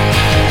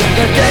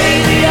 The day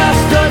the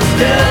earth stood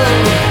still.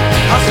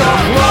 I saw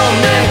grown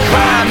men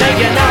cry,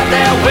 making out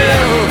their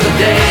will. The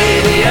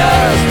day the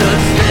earth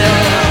stood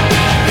still.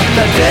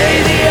 The day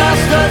the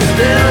earth stood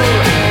still.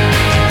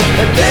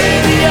 The day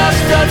the earth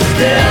stood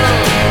still.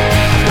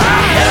 I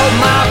held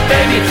my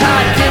baby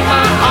tight in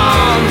my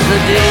arms. The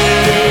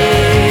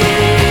day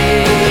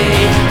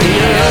the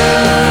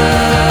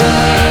earth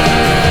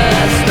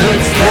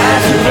stood still. Glad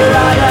to the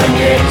rudder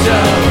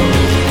Nikto.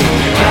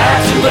 Glad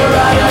to the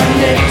rudder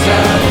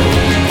Nikto.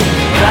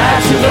 Glad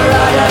to the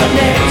rudder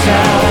Nikto.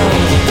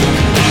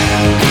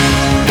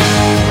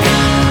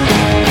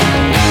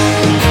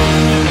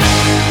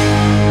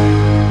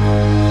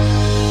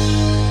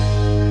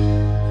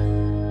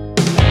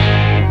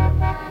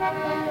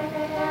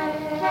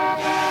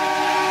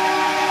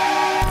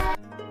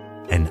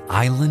 An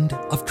island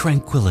of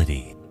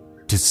tranquility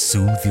to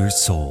soothe your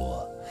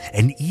soul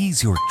and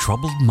ease your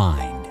troubled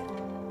mind.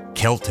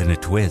 Celt in a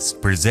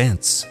Twist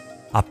presents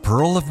a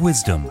pearl of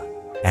wisdom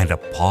and a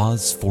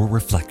pause for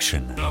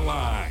reflection.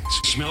 Relax,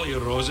 smell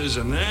your roses,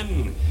 and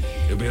then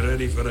you'll be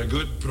ready for a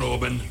good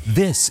probing.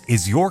 This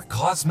is your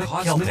Cosmic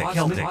Celtic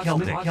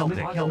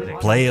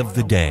Play of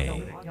the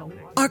Day.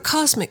 Our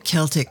Cosmic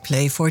Celtic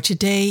play for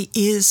today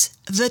is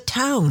The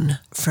Town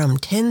from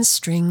 10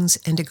 Strings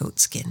and a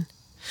Goatskin.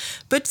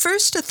 But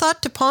first, a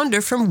thought to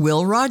ponder from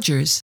Will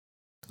Rogers.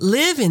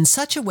 Live in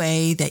such a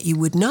way that you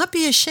would not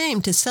be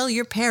ashamed to sell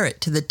your parrot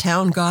to the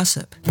town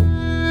gossip.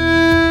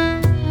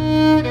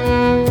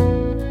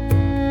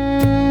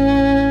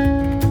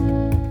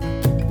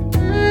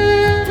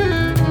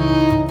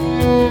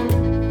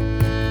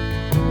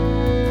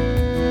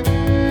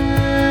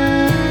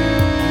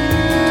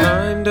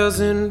 Time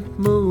doesn't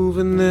move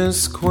in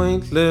this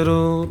quaint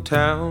little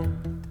town,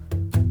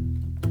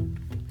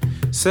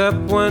 except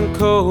when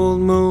cold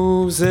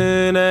moves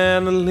in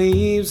and the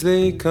leaves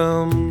they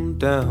come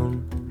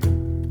down.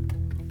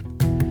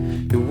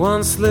 You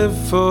once lived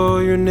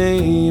for your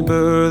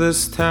neighbor,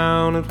 this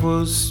town it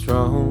was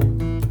strong.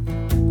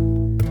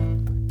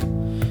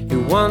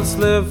 You once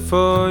lived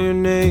for your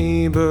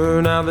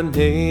neighbor, now the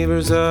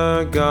neighbors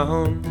are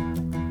gone.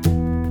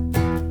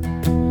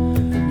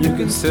 You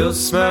can still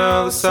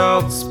smell the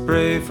salt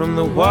spray from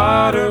the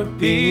water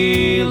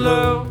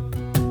below.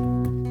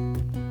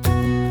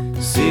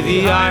 See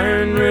the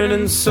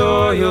iron-ridden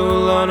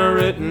soil on a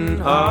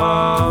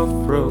written-off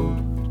road.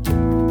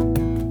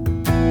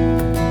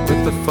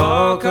 With the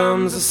fall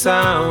comes the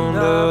sound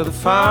of the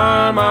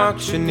farm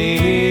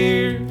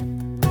auctioneer,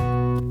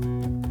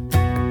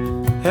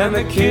 and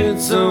the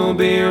kids will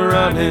be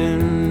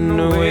running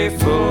away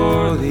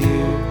for the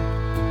year.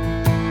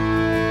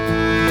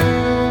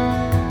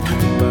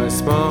 My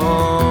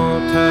small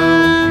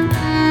town,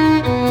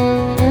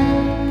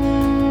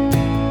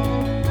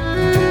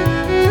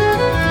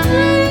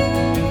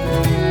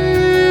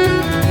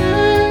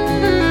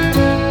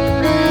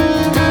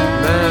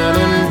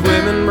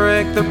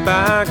 their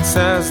backs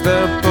as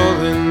they're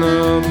pulling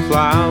the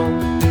plow,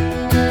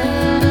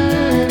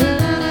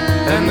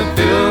 and the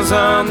bills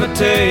on the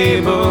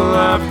table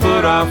are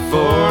put off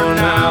for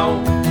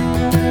now.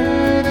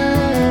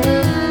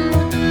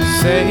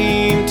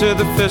 Saying to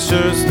the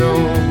fishers, no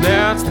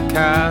nets to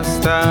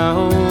cast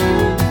out,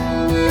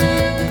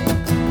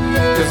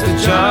 'cause the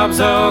jobs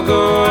all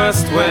go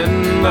west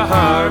when the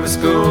harvest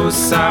goes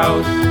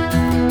south.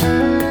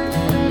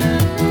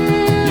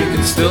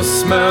 Still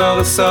smell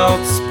the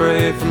salt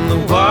spray from the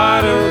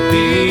water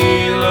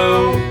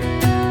below.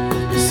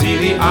 See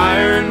the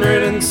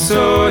iron-ridden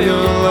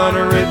soil on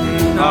a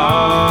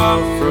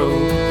written-off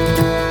road.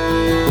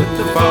 With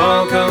the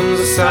fall comes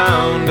the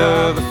sound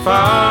of the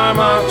farm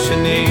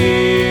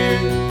auctioneer,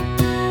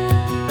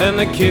 and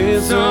the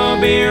kids will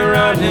be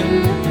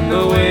running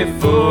away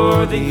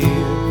for the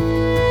year.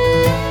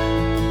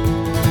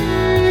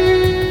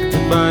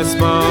 my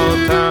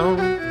small town.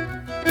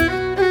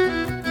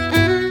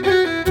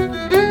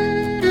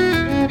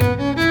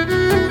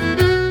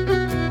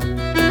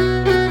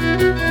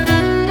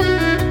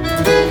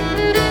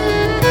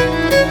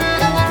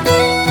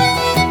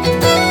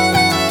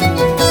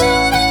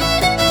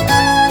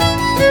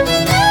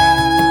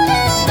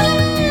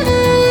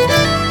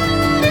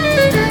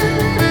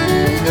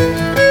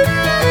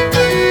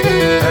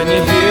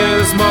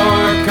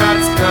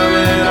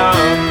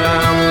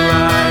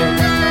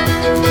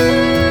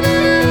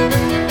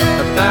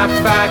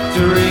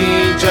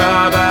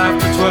 Job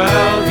after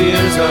 12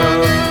 years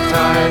of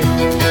time.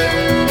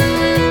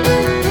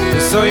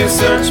 So you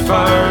search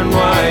far and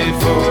wide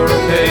for a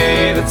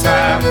pay that's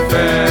half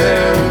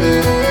fair.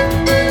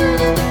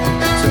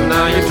 So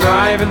now you're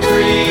driving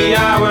 3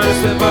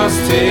 hours to bus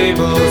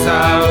tables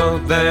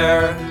out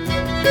there.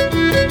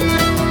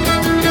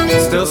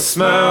 Still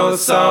smell the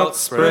salt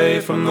spray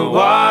from the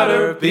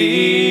water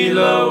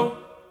below,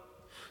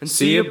 and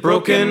see a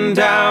broken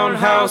down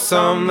house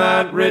on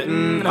that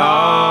written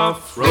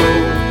off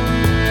road.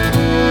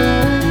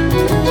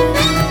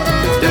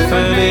 The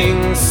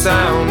deafening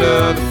sound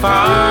of the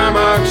farm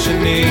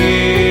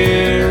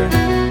auctioneer,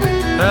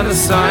 and the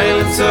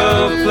silence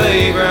of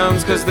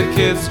playgrounds, 'cause the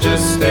kids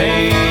just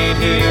ain't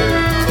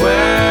here.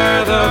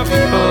 Where the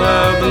people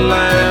of the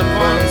land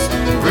once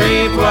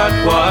reaped what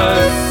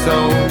was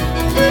sown,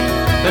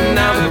 and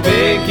now the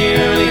big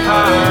yearly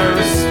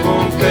harvest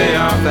won't pay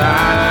off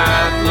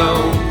that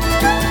loan.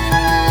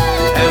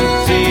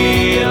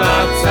 Empty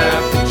lots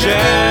at the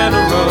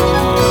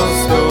general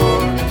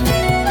store.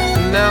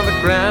 Now the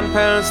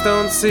grandparents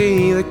don't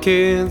see the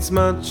kids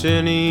much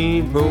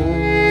anymore.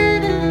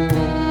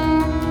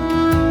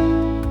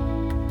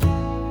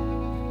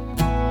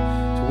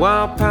 So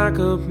I'll pack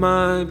up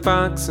my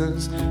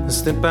boxes and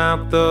step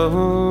out the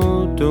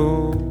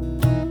door.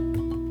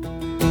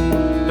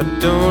 I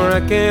don't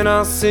reckon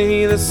I'll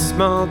see this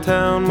small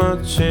town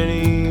much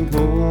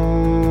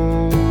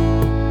anymore.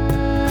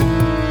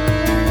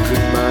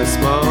 My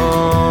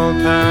small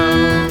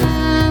town.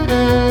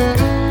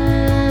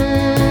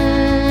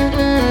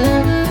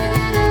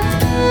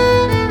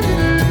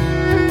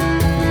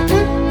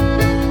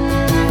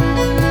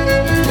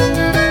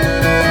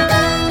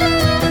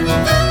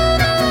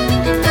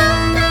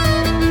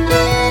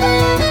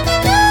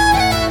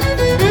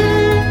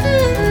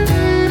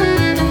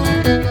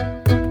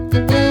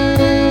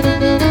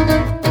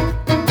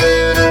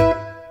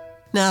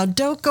 Now,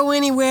 don't go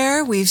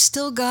anywhere. We've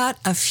still got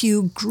a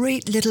few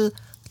great little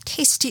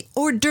tasty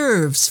hors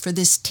d'oeuvres for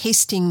this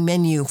tasting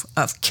menu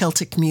of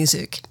Celtic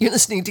music. You're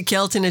listening to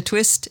Celt in a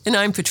Twist, and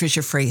I'm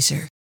Patricia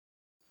Fraser.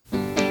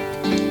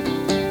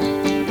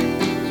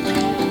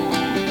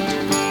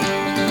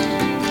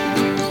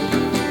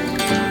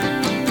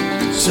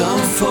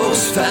 Some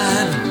folks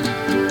find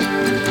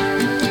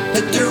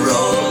that their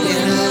role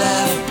in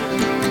life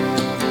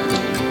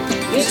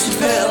is to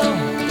fail,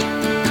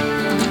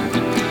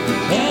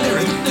 and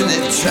everything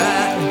they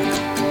try.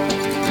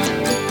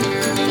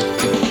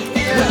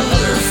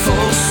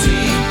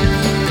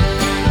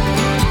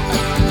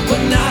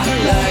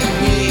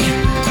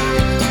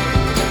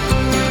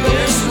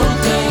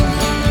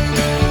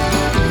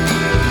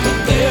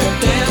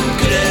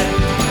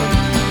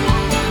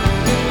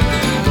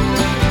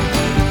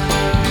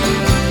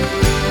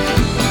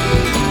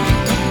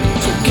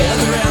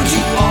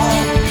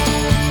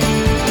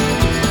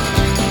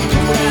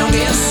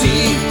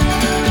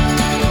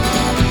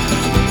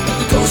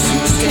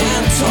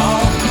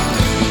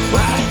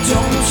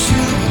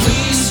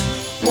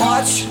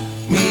 Watch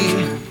me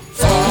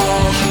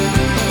fall.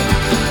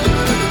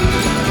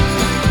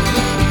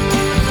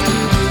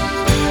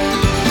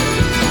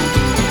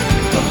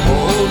 The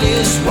hole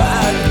is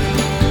wide,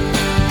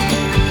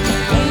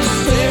 and it's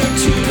there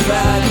to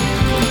divide.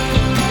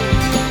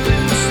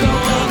 Snow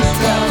on the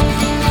ground,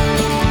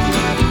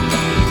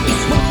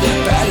 it's what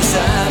they're bad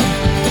design.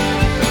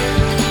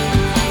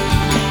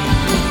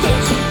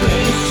 There's a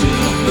bridge to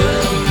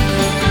build,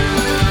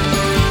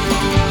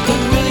 the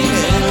willing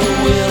and the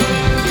will.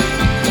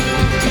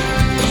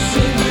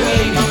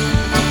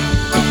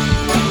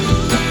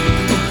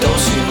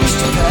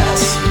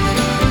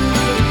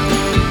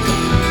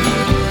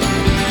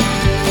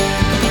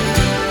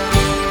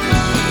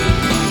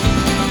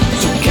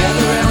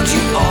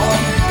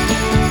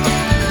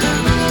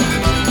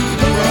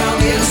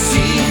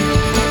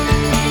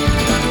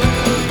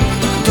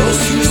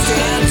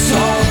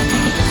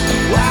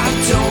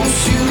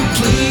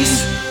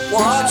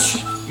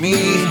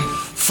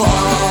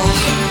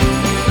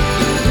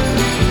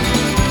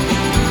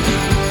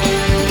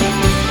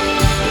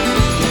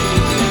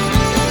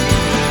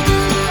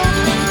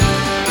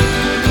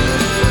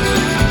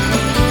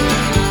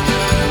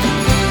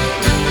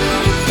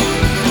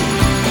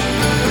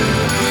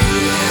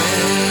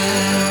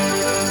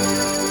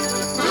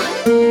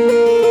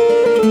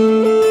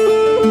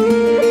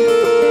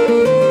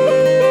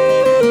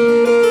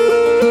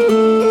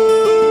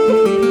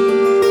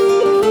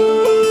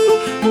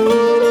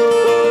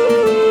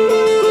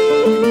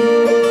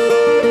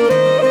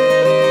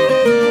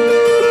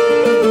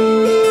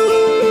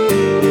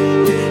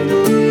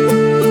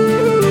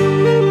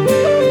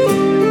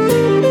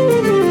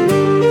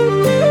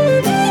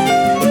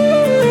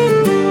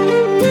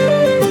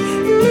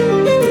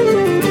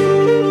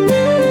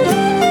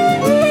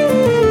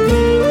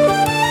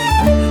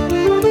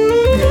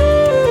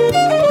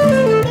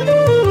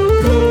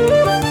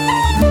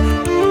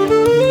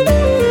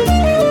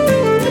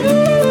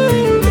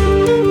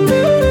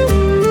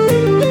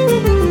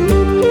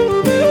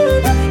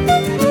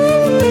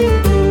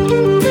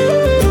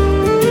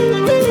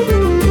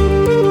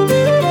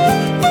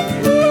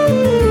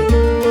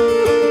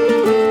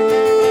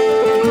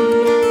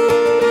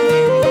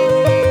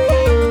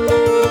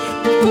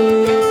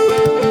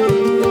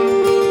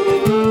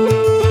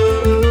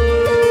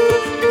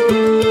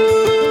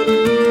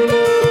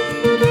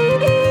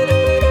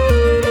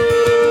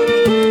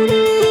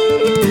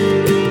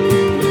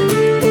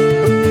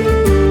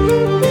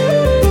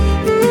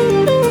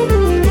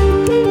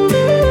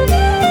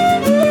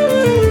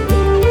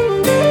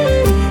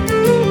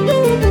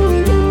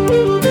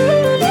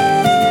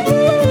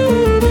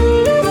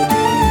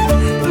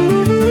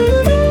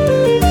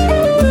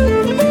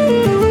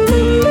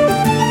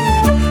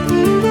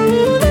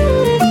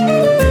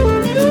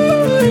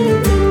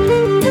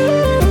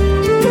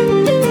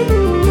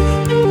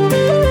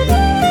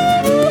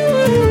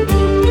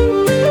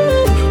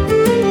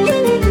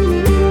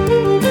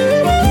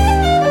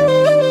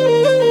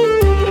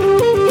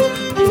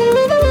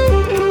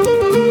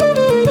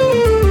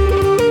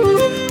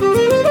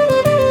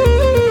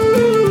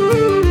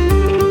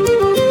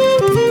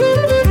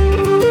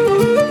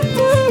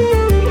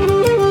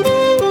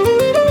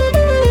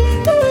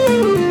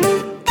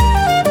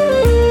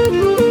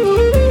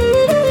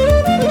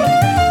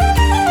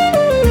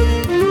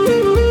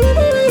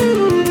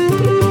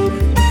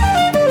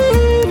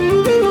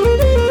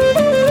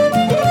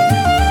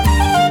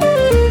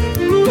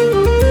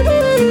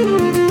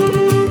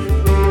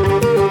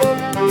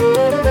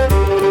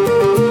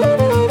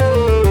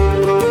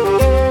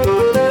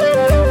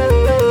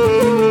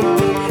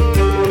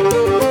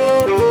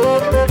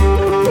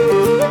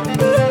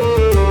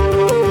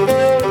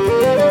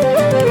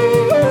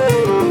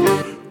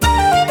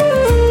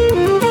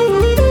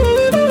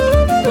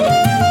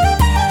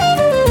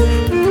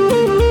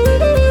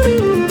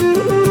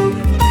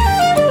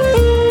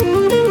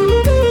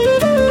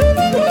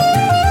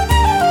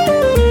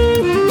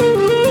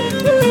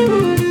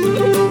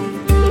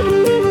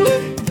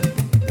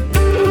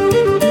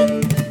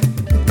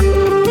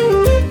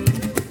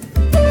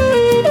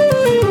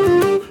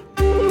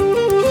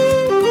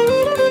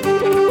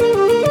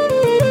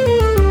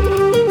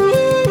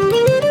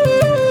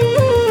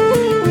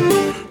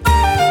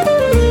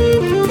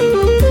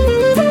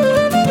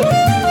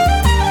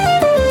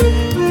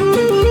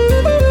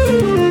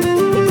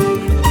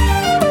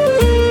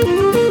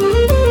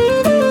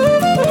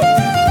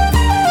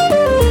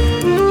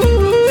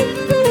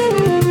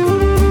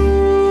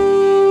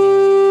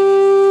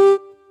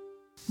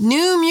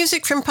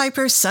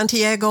 bagpiper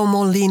Santiago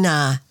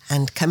Molina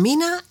and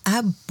Camina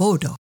a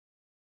Bodo.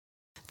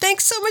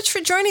 Thanks so much for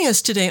joining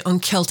us today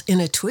on Celt in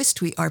a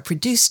Twist. We are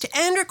produced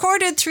and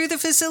recorded through the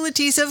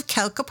facilities of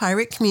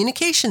Calcopirate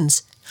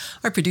Communications.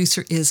 Our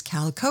producer is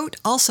Cal Coate,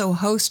 also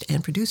host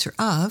and producer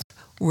of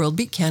World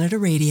Beat Canada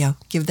Radio.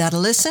 Give that a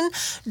listen.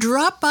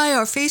 Drop by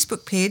our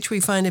Facebook page.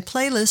 We find a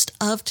playlist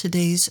of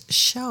today's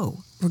show.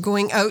 We're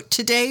going out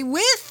today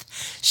with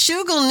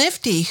Shugal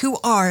Nifty, who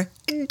are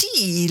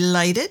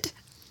delighted.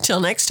 Till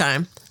next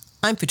time,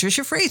 I'm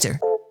Patricia Fraser.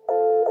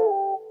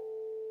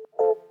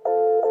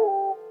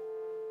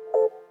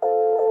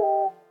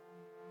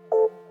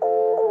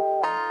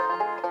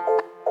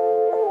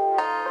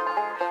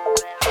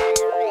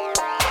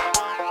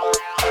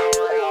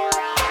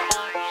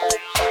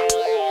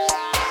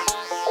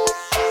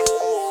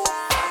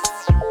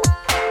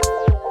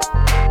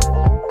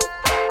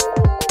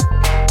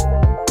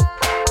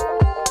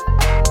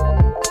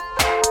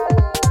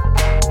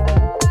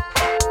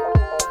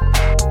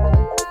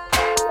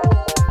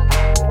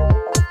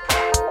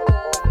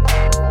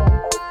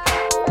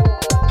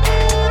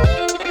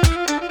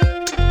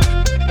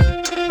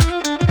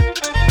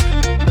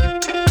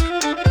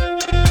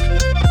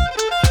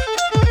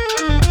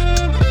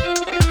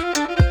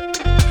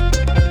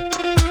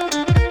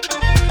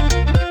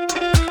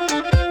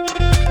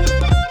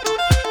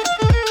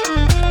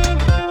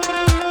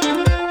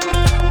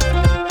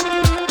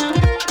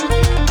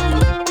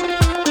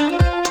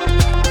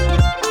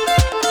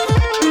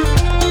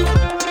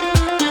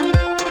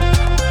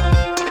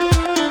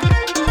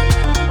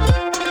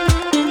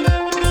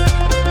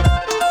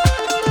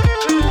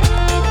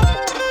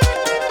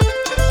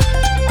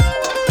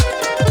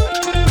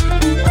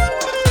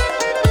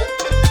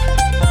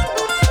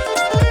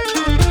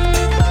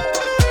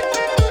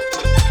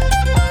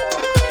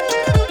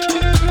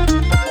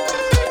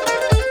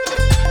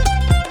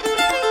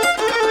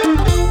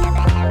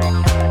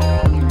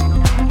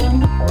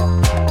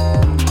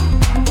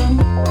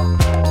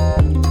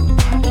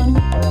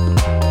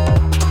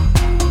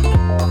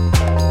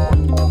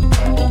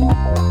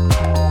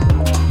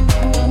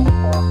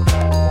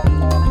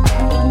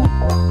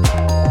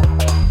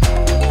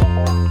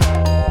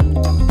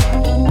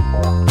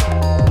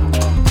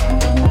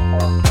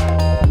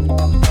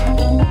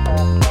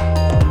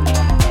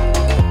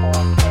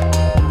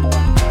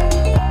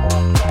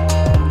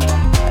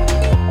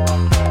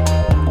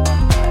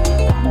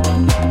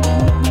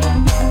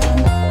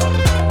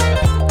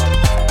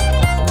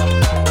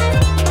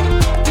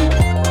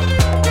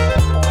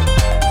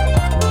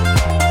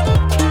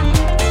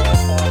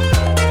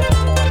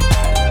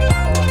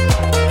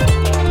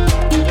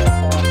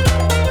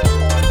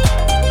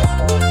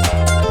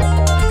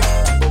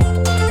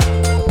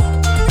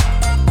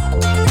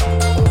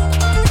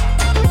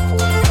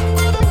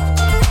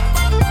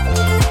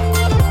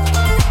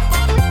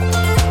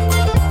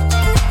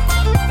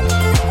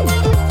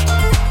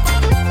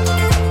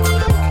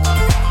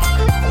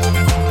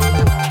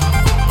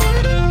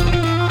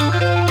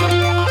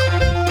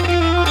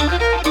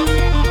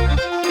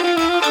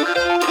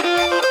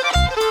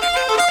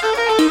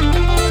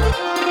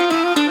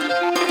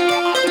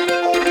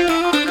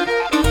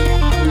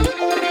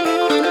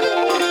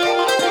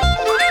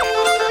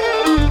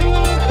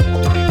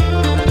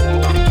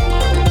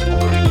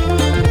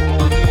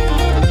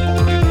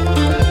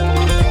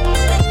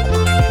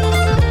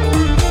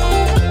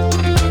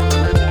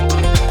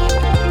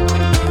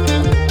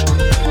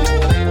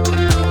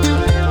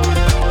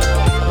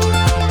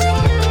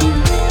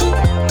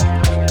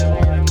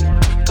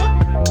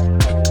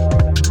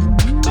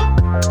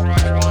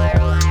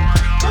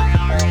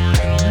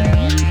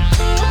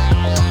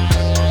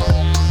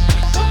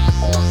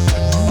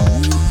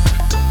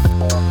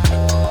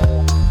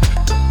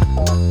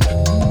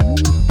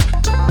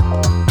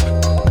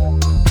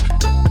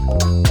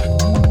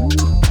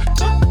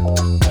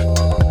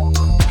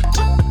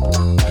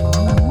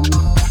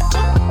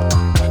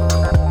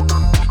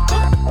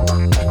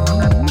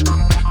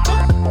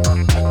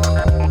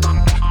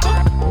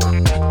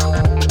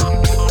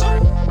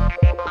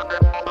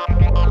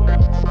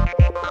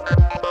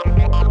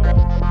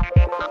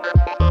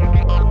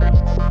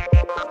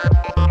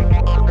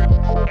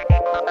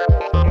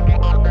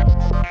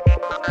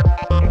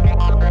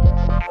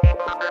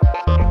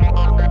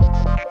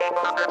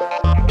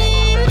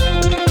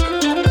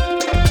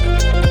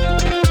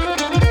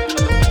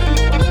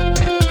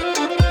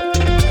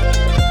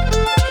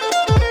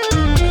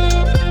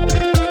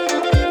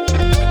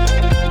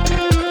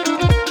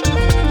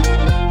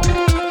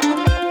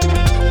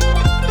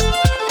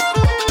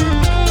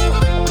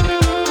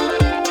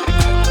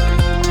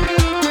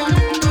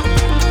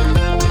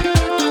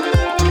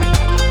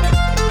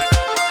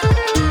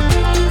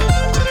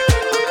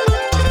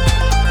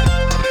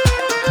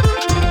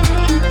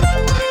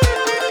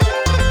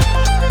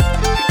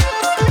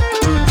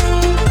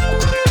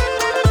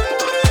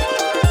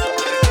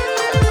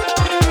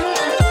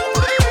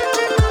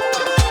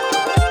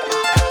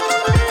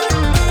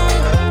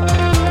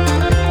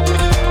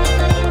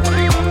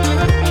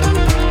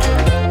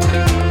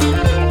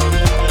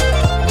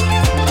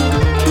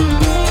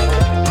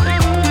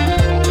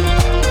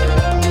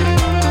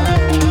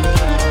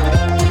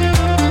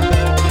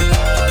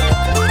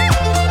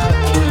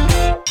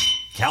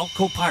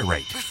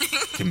 Chalcopyrite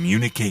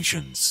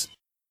Communications.